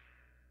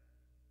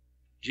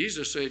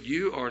 Jesus said,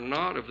 you are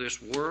not of this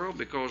world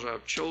because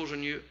I've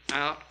chosen you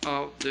out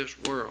of this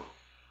world.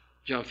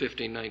 John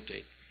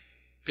 15:19.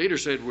 Peter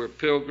said we're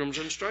pilgrims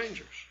and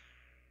strangers.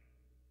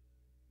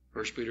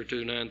 1 Peter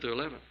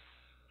 2:9-11.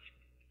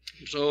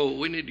 So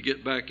we need to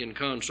get back in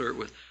concert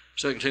with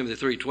 2 Timothy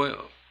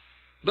 3:12.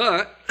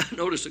 But,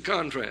 notice the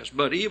contrast,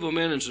 but evil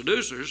men and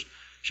seducers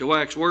shall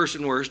wax worse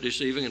and worse,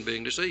 deceiving and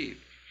being deceived.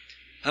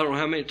 I don't know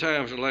how many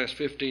times in the last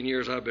 15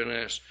 years I've been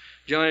asked,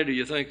 Johnny, do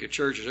you think the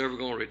church is ever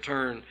going to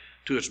return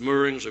to its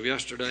moorings of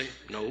yesterday?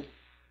 No.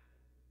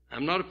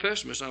 I'm not a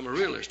pessimist, I'm a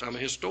realist, I'm a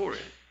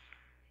historian.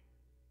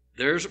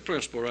 There's a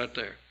principle right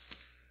there.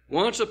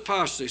 Once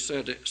apostasy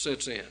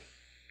sets in,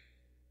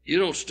 you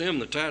don't stem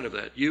the tide of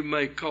that. You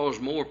may cause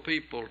more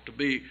people to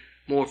be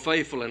more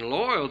faithful and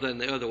loyal than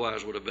they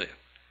otherwise would have been.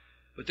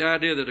 But the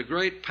idea that a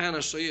great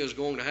panacea is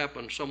going to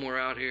happen somewhere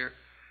out here,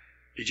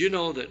 did you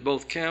know that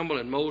both Campbell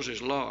and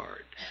Moses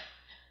Lard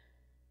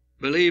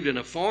believed in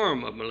a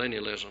form of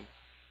millennialism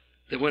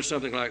that went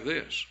something like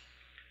this?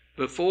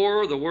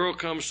 Before the world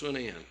comes to an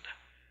end,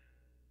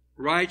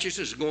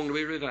 righteousness is going to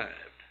be revived.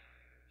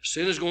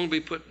 Sin is going to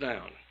be put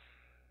down.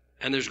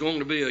 And there's going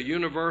to be a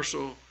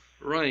universal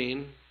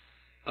reign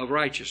of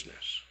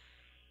righteousness.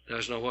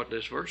 That's not what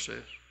this verse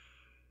says.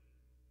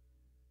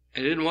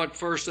 And isn't what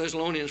 1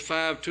 Thessalonians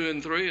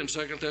 5:2-3 and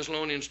 2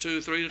 Thessalonians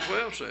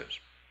 2:3-12 says?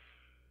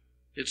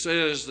 It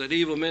says that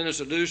evil men and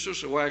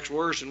seducers will wax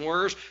worse and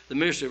worse. The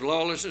mystery of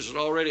lawlessness is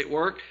already at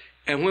work.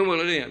 And when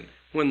will it end?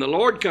 When the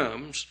Lord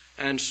comes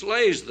and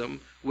slays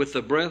them with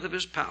the breath of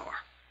his power.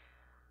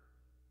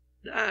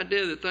 The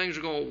idea that things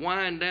are going to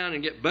wind down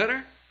and get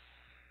better,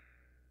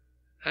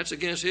 that's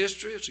against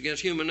history, it's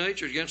against human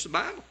nature, it's against the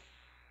Bible.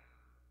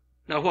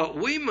 Now what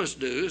we must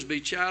do is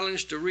be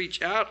challenged to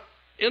reach out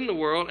in the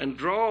world and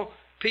draw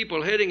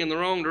people heading in the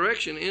wrong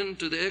direction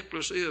into the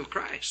ecclesia of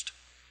Christ.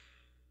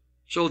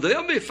 So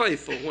they'll be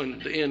faithful when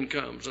the end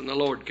comes and the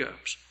Lord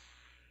comes.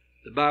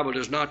 The Bible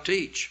does not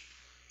teach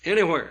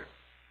anywhere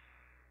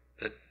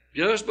that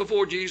just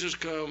before Jesus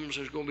comes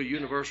there's going to be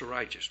universal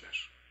righteousness.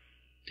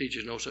 It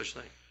teaches no such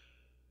thing.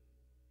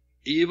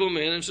 Evil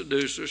men and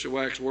seducers shall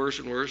wax worse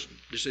and worse,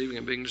 deceiving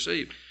and being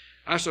deceived.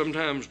 I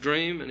sometimes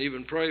dream and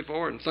even pray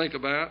for and think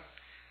about,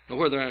 now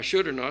whether I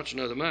should or not is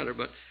another matter,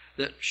 but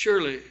that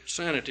surely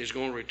sanity is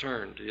going to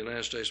return to the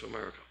United States of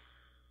America.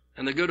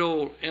 And the good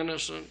old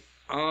innocent,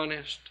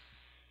 honest,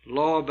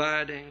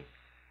 law-abiding,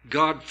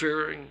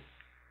 God-fearing,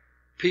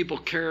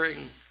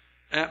 people-caring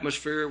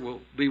atmosphere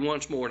will be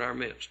once more in our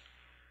midst.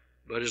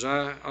 But as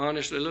I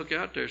honestly look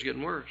out there, it's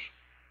getting worse.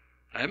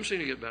 I haven't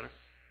seen it get better.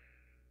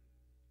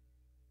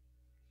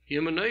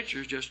 Human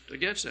nature is just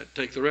against that.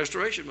 Take the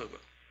Restoration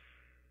movement.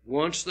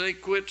 Once they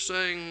quit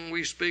saying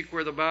we speak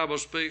where the Bible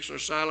speaks and are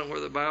silent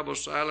where the Bible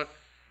is silent,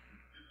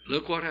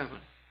 look what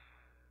happened.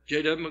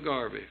 J.W.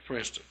 McGarvey, for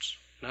instance,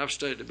 and I've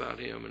studied about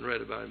him and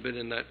read about him, been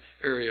in that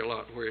area a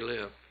lot where he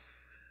lived.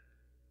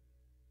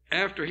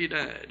 After he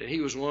died, and he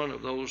was one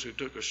of those who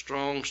took a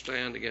strong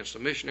stand against the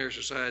Missionary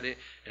Society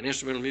and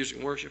instrumental music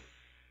and worship,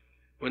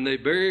 when they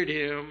buried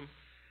him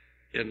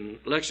in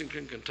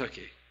Lexington,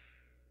 Kentucky,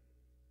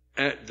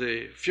 at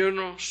the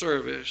funeral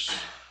service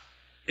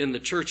in the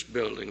church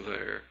building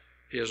there,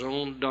 his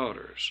own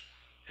daughters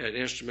had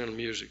instrumental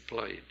music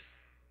played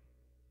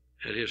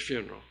at his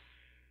funeral,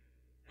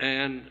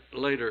 and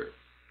later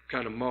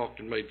kind of mocked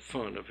and made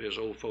fun of his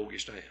old fogey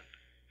stand.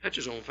 That's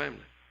his own family.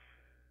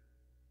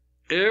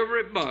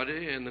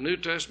 Everybody in the New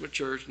Testament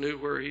church knew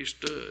where he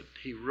stood.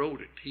 He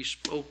wrote it. He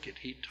spoke it.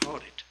 He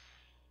taught it.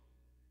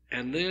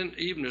 And then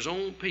even his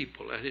own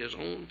people at his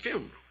own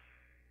funeral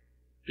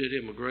did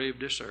him a grave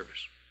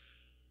disservice.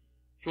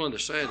 It's one of the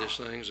saddest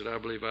things that I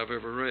believe I've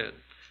ever read.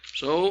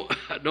 So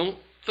I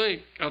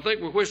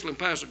think we're whistling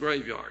past the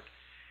graveyard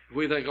if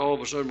we think all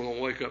of a sudden we're going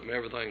to wake up and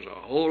everything's a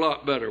whole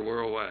lot better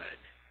worldwide.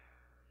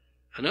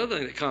 Another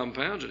thing that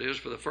compounds it is,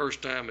 for the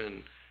first time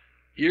in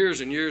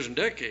years and years and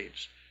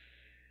decades,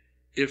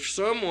 if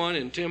someone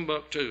in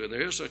Timbuktu, and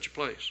there is such a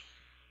place,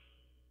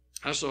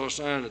 I saw a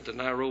sign at the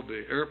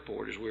Nairobi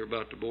airport as we were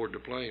about to board the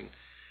plane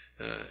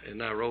in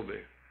Nairobi.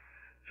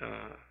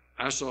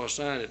 I saw a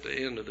sign at the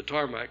end of the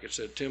tarmac that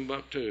said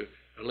Timbuktu,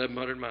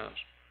 1,100 miles.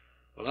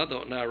 Well, I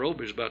thought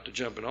Nairobi was about the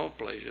jumping off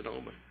place, but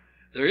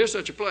there is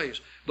such a place.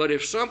 But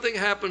if something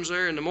happens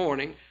there in the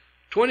morning,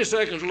 20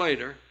 seconds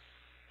later,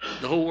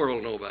 the whole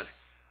world will know about it.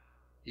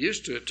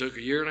 Used to, it took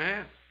a year and a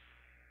half.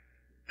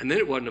 And then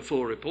it wasn't a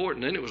full report,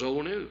 and then it was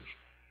old news.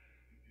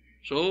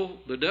 So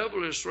the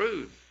devil is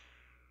shrewd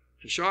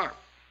and sharp.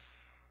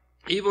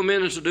 Evil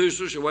men and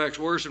seducers shall wax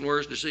worse and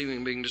worse, deceiving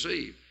and being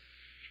deceived.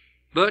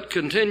 But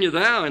continue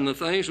thou in the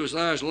things which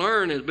thou hast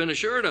learned and hast been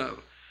assured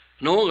of,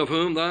 knowing of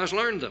whom thou hast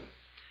learned them.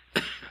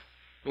 In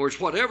other words,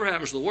 whatever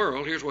happens to the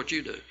world, here's what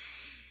you do.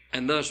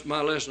 And thus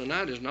my lesson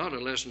tonight is not a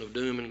lesson of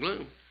doom and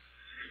gloom.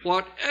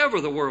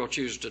 Whatever the world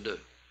chooses to do,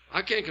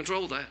 I can't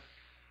control that.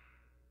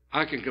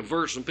 I can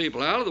convert some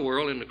people out of the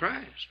world into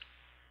Christ.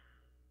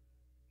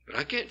 But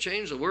I can't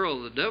change the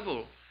world. The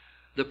devil,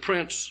 the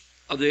prince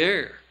of the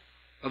air,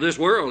 of this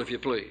world, if you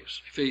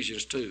please,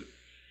 Ephesians 2,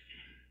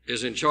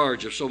 is in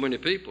charge of so many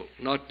people.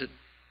 Not that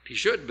he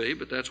should be,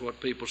 but that's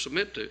what people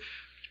submit to.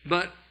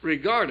 But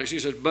regardless, he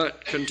says,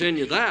 but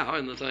continue thou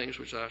in the things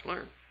which thou hast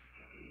learned.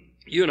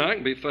 You and I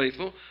can be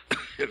faithful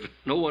if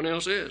no one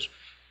else is.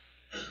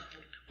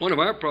 One of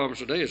our problems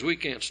today is we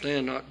can't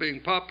stand not being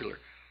popular.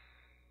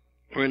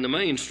 Or in the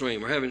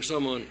mainstream, or having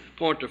someone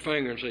point their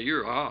finger and say,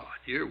 you're odd,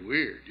 you're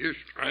weird, you're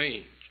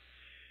strange.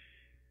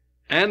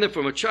 And that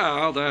from a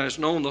child thou hast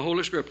known the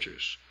Holy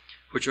Scriptures,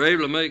 which are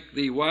able to make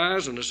thee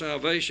wise unto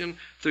salvation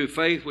through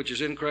faith which is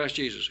in Christ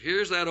Jesus.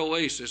 Here's that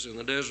oasis in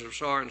the desert of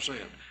sorrow and sin,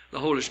 the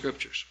Holy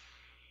Scriptures.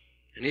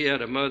 And he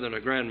had a mother and a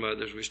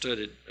grandmother, as we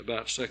studied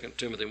about 2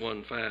 Timothy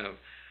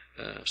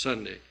 1:5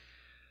 Sunday,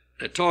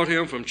 that taught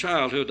him from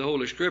childhood the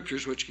Holy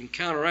Scriptures, which can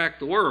counteract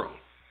the world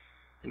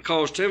and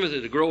cause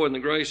Timothy to grow in the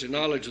grace and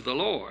knowledge of the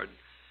Lord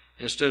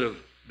instead of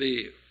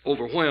be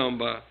overwhelmed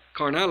by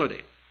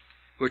carnality,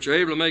 which are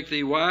able to make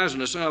thee wise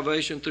unto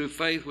salvation through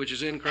faith which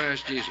is in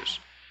Christ Jesus.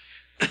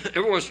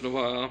 Every once in a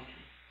while,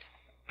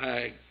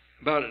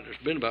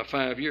 it's been about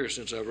 5 years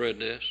since I've read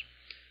this.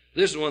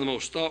 This is one of the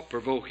most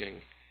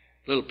thought-provoking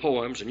little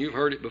poems, and you've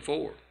heard it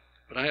before,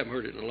 but I haven't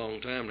heard it in a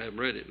long time and I haven't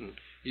read it in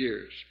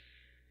years.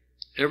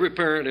 Every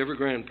parent, every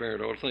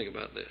grandparent ought to think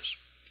about this.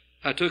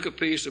 I took a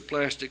piece of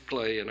plastic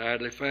clay and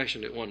idly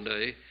fashioned it one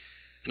day,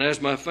 and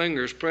as my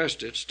fingers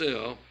pressed it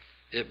still,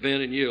 it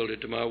bent and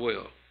yielded to my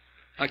will.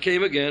 I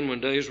came again when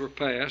days were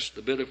past,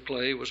 the bit of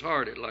clay was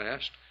hard at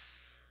last.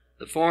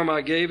 The form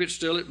I gave it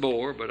still it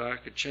bore, but I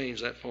could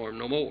change that form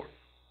no more.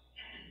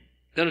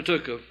 Then I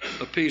took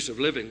a piece of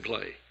living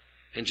clay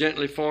and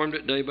gently formed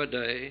it day by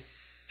day,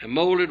 and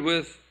molded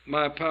with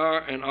my power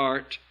and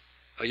art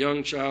a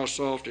young child's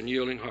soft and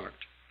yielding heart.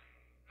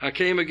 I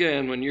came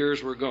again when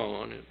years were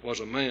gone. It was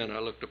a man I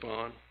looked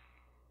upon.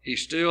 He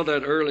still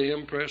that early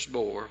impress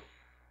bore,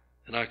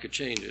 and I could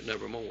change it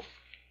nevermore.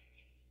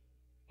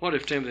 What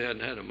if Timothy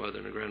hadn't had a mother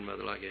and a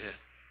grandmother like he had?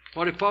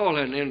 What if Paul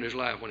hadn't ended his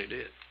life when he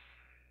did?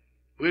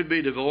 We'd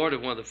be devoid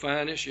of one of the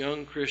finest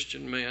young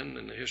Christian men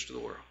in the history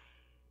of the world,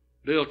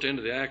 built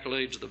into the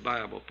accolades of the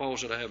Bible. Paul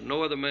said, I have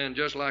no other man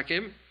just like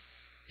him.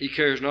 He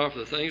cares not for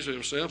the things of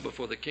himself, but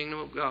for the kingdom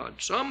of God.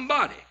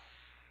 Somebody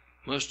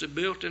must have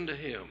built into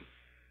him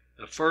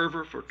a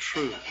fervor for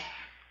truth,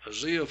 a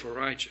zeal for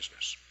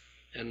righteousness,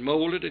 and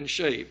molded and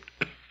shaped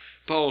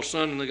Paul's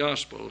son in the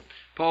gospel.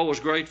 Paul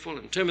was grateful,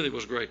 and Timothy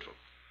was grateful.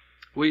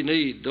 We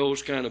need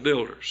those kind of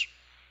builders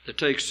that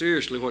take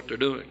seriously what they're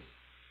doing,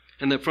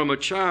 and that from a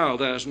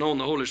child thou hast known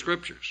the Holy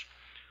Scriptures,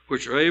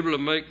 which are able to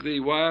make thee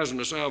wise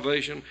unto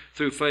salvation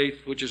through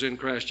faith which is in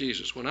Christ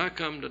Jesus. When I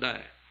come to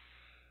die,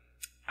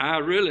 I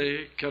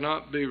really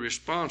cannot be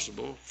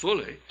responsible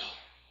fully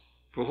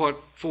for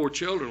what 4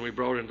 children we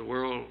brought into the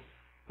world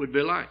would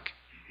be like.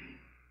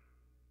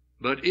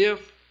 But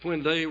if,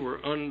 when they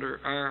were under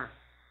our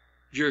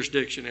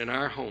jurisdiction in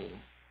our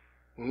home,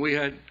 when we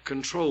had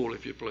control,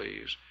 if you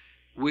please,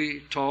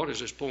 we taught,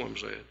 as this poem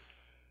said,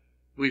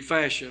 we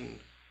fashioned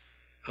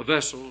a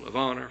vessel of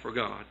honor for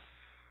God.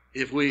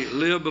 If we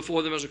live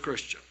before them as a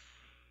Christian,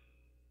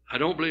 I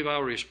don't believe I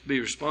will be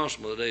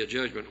responsible the day of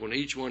judgment when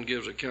each one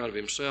gives account of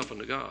himself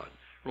unto God.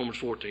 Romans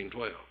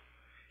 14:12.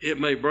 It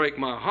may break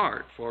my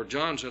heart, for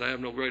John said, I have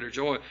no greater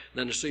joy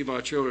than to see my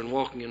children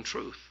walking in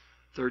truth.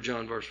 3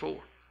 John verse 4.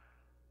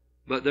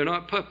 But they're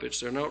not puppets,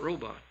 they're not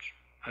robots.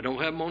 I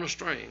don't have them on a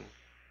string.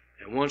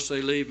 And once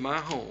they leave my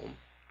home,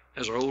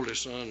 as our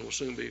oldest son will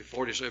soon be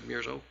 47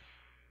 years old,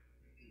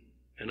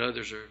 and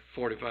others are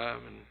 45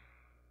 and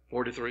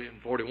 43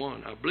 and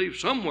 41. I believe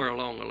somewhere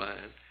along the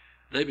line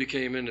they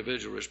became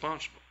individually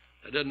responsible.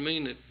 That doesn't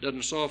mean it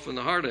doesn't soften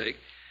the heartache,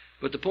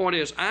 but the point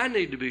is I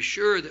need to be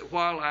sure that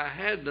while I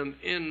had them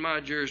in my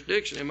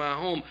jurisdiction, in my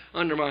home,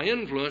 under my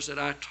influence, that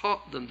I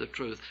taught them the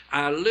truth.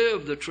 I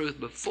lived the truth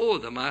before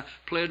them. I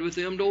pled with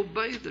them to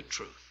obey the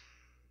truth.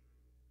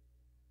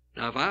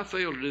 Now, if I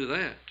fail to do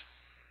that,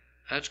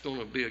 that's going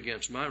to be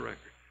against my record.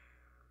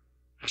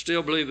 I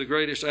still believe the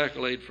greatest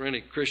accolade for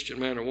any Christian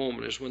man or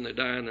woman is when they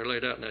die and they're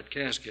laid out in that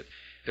casket,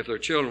 if their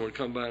children would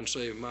come by and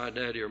say, my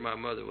daddy or my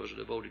mother was a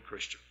devoted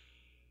Christian.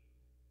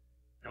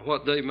 Now,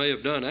 what they may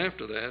have done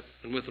after that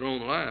and with their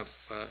own life,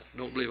 I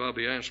don't believe I'll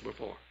be answerable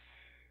for.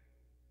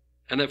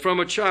 And that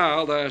from a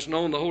child thou hast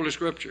known the Holy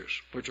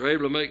Scriptures, which are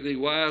able to make thee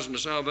wise unto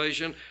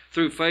salvation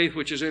through faith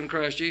which is in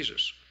Christ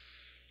Jesus.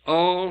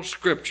 All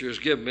Scripture is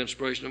given by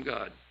inspiration of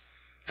God,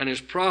 and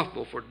is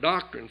profitable for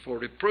doctrine, for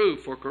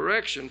reproof, for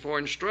correction, for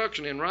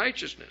instruction in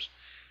righteousness,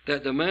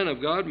 that the man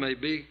of God may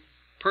be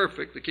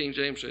perfect, the King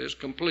James says,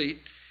 complete,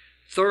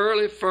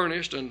 thoroughly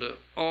furnished unto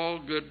all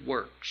good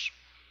works.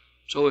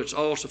 So it's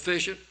all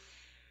sufficient,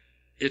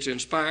 it's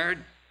inspired,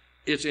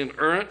 it's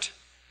inerrant,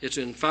 it's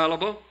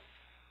infallible.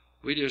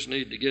 We just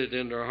need to get it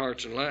into our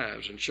hearts and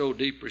lives and show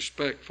deep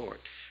respect for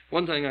it.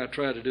 One thing I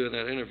tried to do in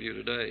that interview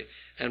today,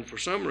 and for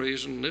some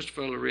reason this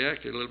fellow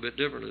reacted a little bit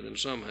differently than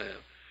some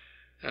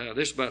have.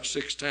 This is about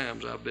 6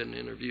 times I've been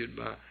interviewed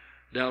by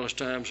Dallas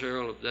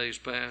Times-Herald of days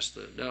past,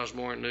 the Dallas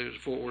Morning News,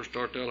 Fort Worth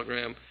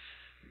Star-Telegram,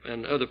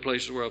 and other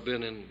places where I've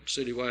been in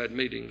citywide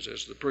meetings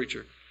as the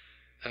preacher.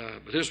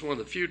 But this is one of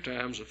the few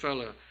times a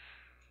fellow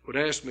would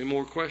ask me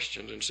more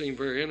questions and seem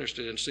very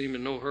interested and seem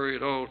in no hurry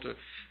at all to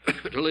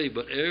leave.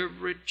 But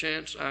every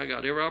chance I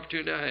got, every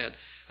opportunity I had,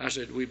 I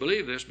said, we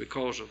believe this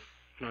because of,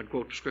 and I'd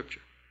quote the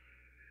Scripture.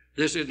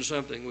 This isn't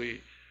something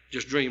we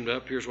just dreamed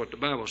up. Here's what the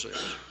Bible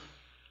says.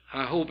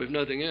 I hope, if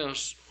nothing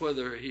else,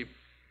 whether he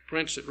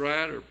prints it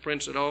right or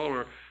prints it all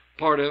or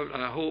part of it,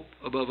 I hope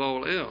above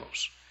all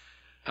else,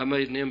 I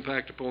made an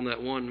impact upon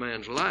that one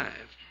man's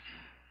life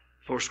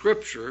for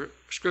scriptural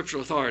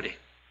authority.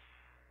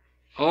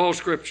 All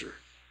Scripture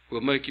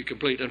will make you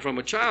complete. And from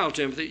a child,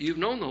 Timothy, you've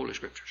known the Holy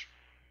Scriptures.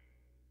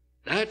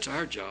 That's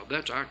our job.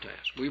 That's our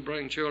task. We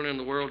bring children in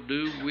the world.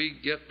 Do we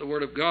get the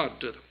Word of God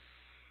to them?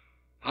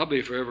 I'll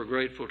be forever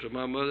grateful to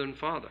my mother and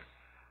father,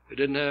 who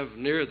didn't have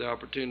near the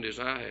opportunities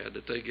I had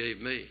that they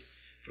gave me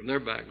from their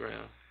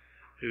background,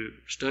 who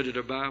studied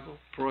their Bible,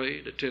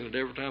 prayed, attended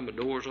every time the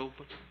doors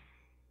opened.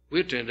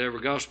 We attended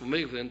every gospel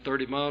meeting within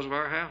 30 miles of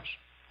our house.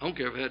 I don't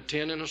care if we had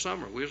 10 in the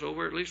summer. We was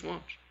over at least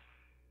once.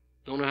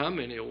 Don't know how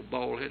many old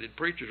bald-headed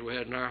preachers we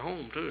had in our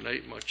home, too, and they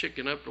ate my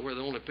chicken up to where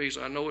the only piece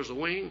I know is the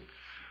wing.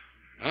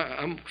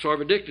 I'm sort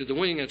of addicted to the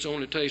wing. That's the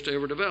only taste I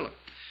ever developed.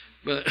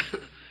 But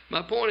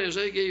my point is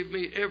they gave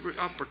me every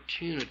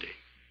opportunity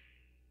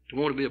to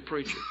want to be a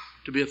preacher,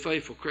 to be a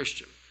faithful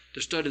Christian,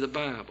 to study the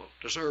Bible,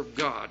 to serve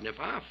God. And if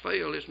I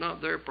fail, it's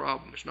not their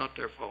problem. It's not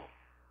their fault.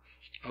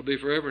 I'll be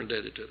forever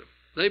indebted to them.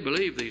 They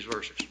believe these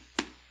verses.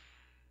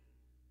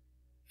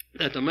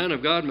 That the man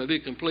of God may be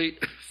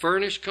complete,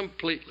 furnished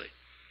completely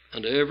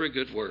unto every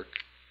good work.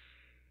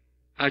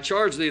 I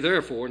charge thee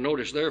therefore,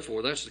 notice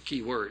therefore, that's the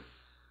key word.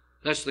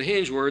 That's the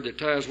hinge word that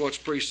ties what's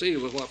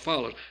preceded with what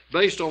follows.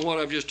 Based on what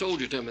I've just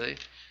told you, Timothy,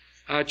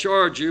 I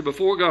charge you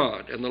before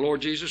God and the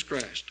Lord Jesus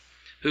Christ,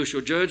 who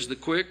shall judge the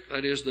quick,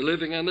 that is, the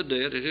living and the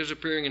dead, at his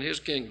appearing in his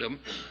kingdom,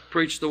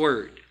 preach the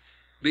word.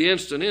 Be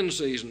instant in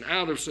season,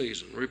 out of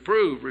season,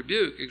 reprove,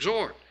 rebuke,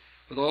 exhort,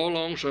 with all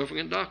longsuffering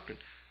and doctrine.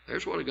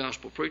 There's what a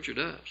gospel preacher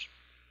does.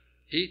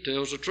 He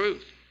tells the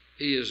truth.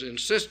 He is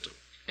insistent,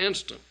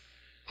 instant,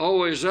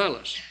 always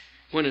zealous,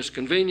 when it's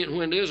convenient,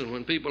 when it isn't,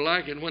 when people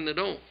like it and when they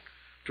don't.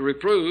 To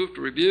reprove,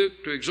 to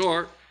rebuke, to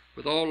exhort,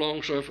 with all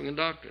longsuffering and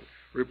doctrine.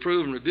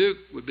 Reprove and rebuke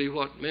would be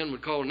what men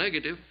would call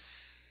negative,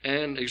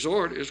 and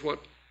exhort is what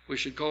we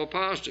should call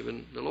positive.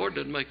 And the Lord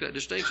doesn't make that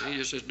distinction. He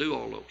just says, do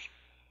all those.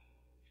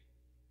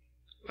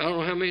 I don't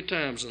know how many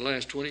times in the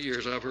last 20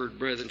 years I've heard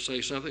brethren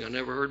say something I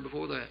never heard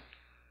before that.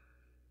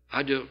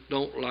 I just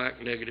don't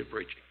like negative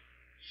preaching.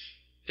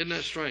 Isn't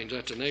that strange?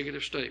 That's a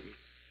negative statement.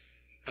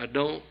 I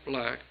don't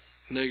like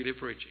negative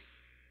preaching.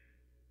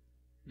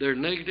 They're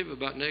negative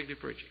about negative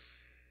preaching.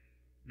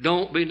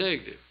 Don't be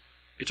negative.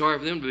 It's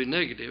hard for them to be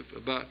negative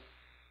about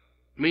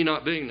me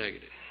not being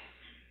negative.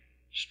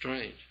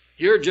 Strange.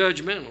 You're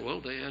judgmental.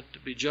 Well, they had to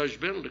be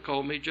judgmental to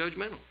call me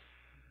judgmental.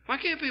 Why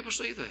can't people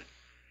see that?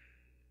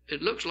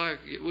 It looks like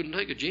it wouldn't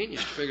take a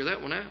genius to figure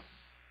that one out.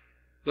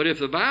 But if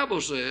the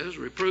Bible says,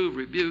 reprove,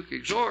 rebuke,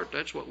 exhort,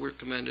 that's what we're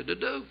commanded to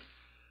do.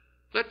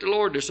 Let the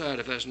Lord decide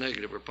if that's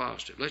negative or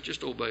positive. Let's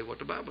just obey what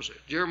the Bible says.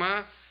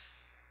 Jeremiah,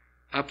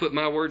 I put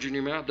my words in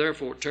your mouth,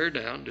 therefore tear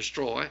down,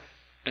 destroy,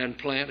 and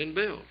plant and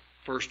build.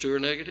 First 2 are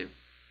negative,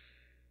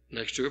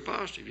 next 2 are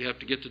positive. You have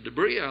to get the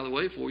debris out of the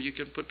way before you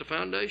can put the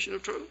foundation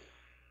of truth.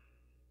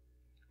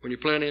 When you're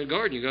planting a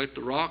garden, you got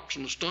the rocks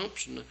and the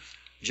stumps and the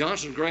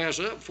Johnson grass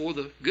up before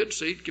the good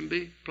seed can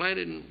be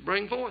planted and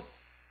bring forth.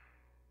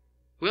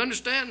 We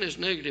understand this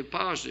negative,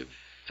 positive.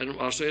 And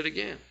I'll say it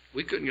again.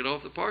 We couldn't get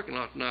off the parking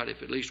lot tonight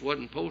if at least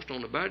wasn't post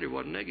on the battery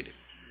wasn't negative.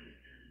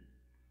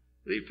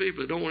 These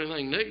people that don't want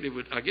anything negative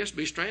would, I guess,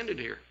 be stranded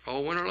here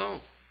all winter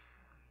long.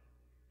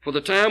 For the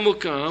time will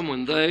come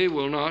when they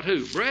will not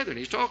who? Brethren,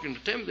 he's talking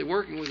to Timothy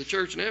working with the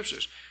church in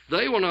Ephesus.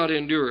 They will not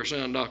endure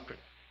sound doctrine,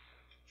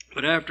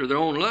 but after their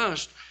own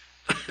lust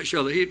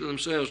shall they heap to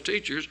themselves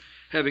teachers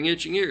having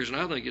itching ears. And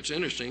I think it's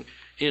interesting,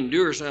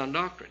 endure sound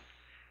doctrine.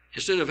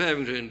 Instead of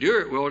having to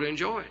endure it, we ought to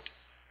enjoy it.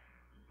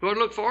 We ought to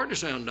look forward to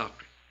sound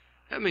doctrine.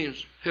 That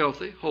means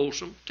healthy,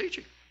 wholesome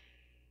teaching.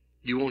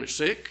 You want it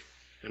sick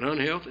and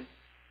unhealthy?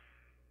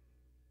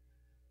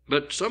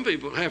 But some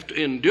people have to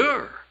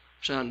endure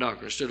sound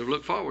doctrine instead of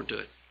look forward to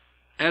it.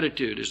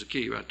 Attitude is the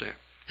key right there.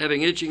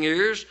 Having itching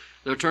ears,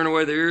 they'll turn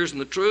away their ears from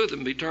the truth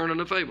and be turned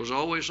unto fables.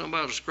 Always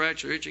somebody to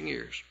scratch their itching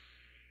ears.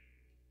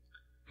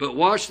 But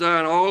watch thou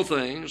in all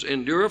things,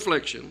 endure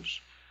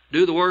afflictions,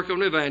 do the work of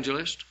an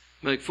evangelist,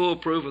 make full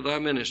proof of thy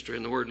ministry.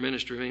 And the word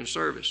ministry means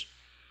service.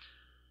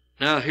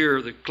 Now here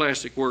are the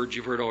classic words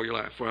you've heard all your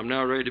life. For I'm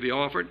now ready to be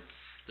offered.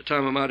 The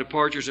time of my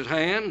departure is at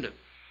hand.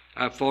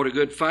 I've fought a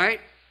good fight.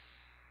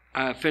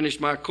 I've finished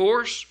my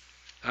course.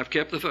 I've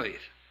kept the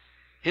faith.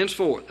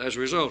 Henceforth, as a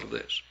result of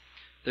this,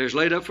 there's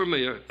laid up for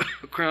me a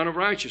crown of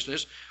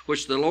righteousness,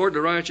 which the Lord,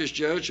 the righteous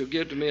judge, shall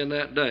give to me in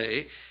that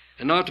day,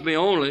 and not to me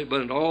only,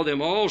 but unto all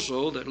them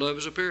also that love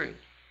his appearing.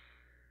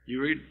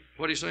 You read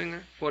what he's saying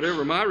there?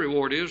 Whatever my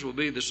reward is will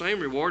be the same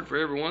reward for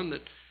everyone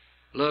that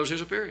loves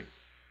his appearing.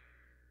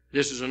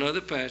 This is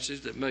another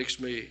passage that makes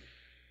me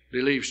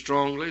believe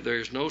strongly there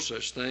is no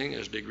such thing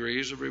as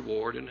degrees of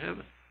reward in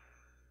heaven.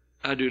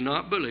 I do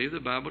not believe the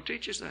Bible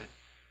teaches that.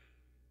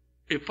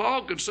 If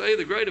Paul could say,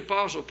 the great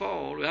apostle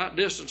Paul, who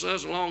outdistanced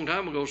us a long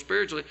time ago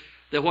spiritually,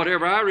 that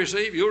whatever I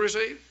receive, you'll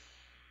receive,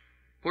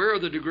 where are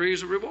the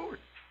degrees of reward?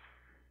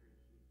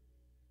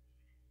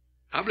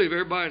 I believe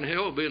everybody in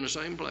hell will be in the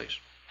same place.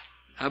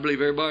 I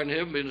believe everybody in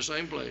heaven will be in the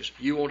same place.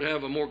 You won't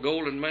have a more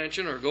golden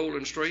mansion or a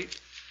golden street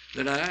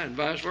than I, and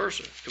vice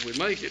versa. If we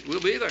make it,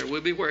 we'll be there. We'll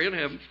be where in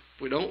heaven.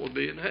 If we don't, we'll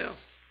be in hell.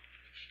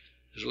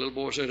 As the little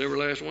boy said, every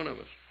last one of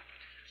us.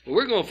 But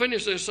we're going to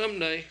finish this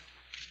someday.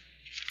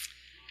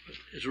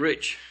 It's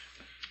rich.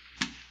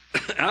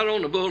 Out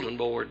on the bulletin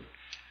board,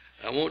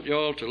 I want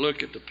y'all to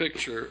look at the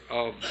picture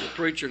of the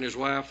preacher and his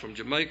wife from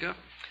Jamaica.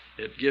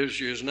 It gives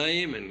you his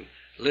name and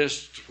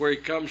lists where he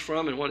comes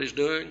from and what he's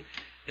doing.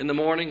 In the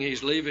morning,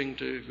 he's leaving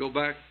to go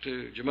back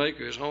to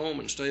Jamaica, his home,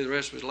 and stay the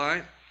rest of his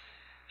life.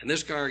 And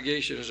this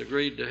congregation has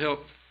agreed to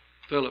help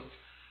Philip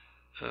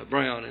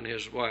Brown and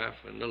his wife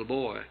and little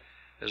boy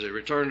as they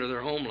return to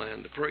their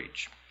homeland to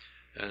preach.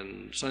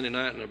 And Sunday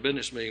night in our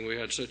business meeting, we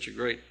had such a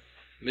great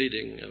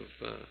meeting of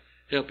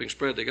helping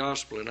spread the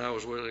gospel, and I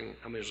was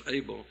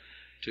able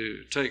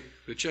to take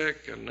the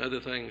check and other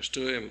things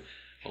to him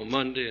on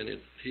Monday, and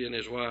he and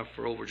his wife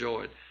were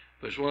overjoyed.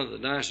 But it's one of the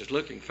nicest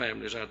looking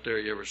families out there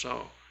you ever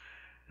saw.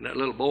 And that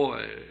little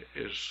boy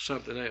is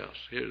something else.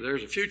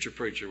 There's a future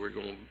preacher we're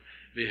going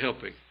to be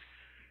helping.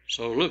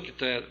 So look at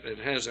that. It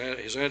has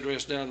his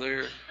address down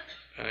there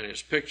and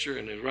his picture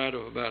and his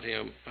write-up about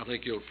him. I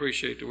think you'll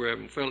appreciate that we're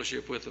having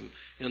fellowship with him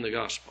in the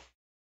gospel.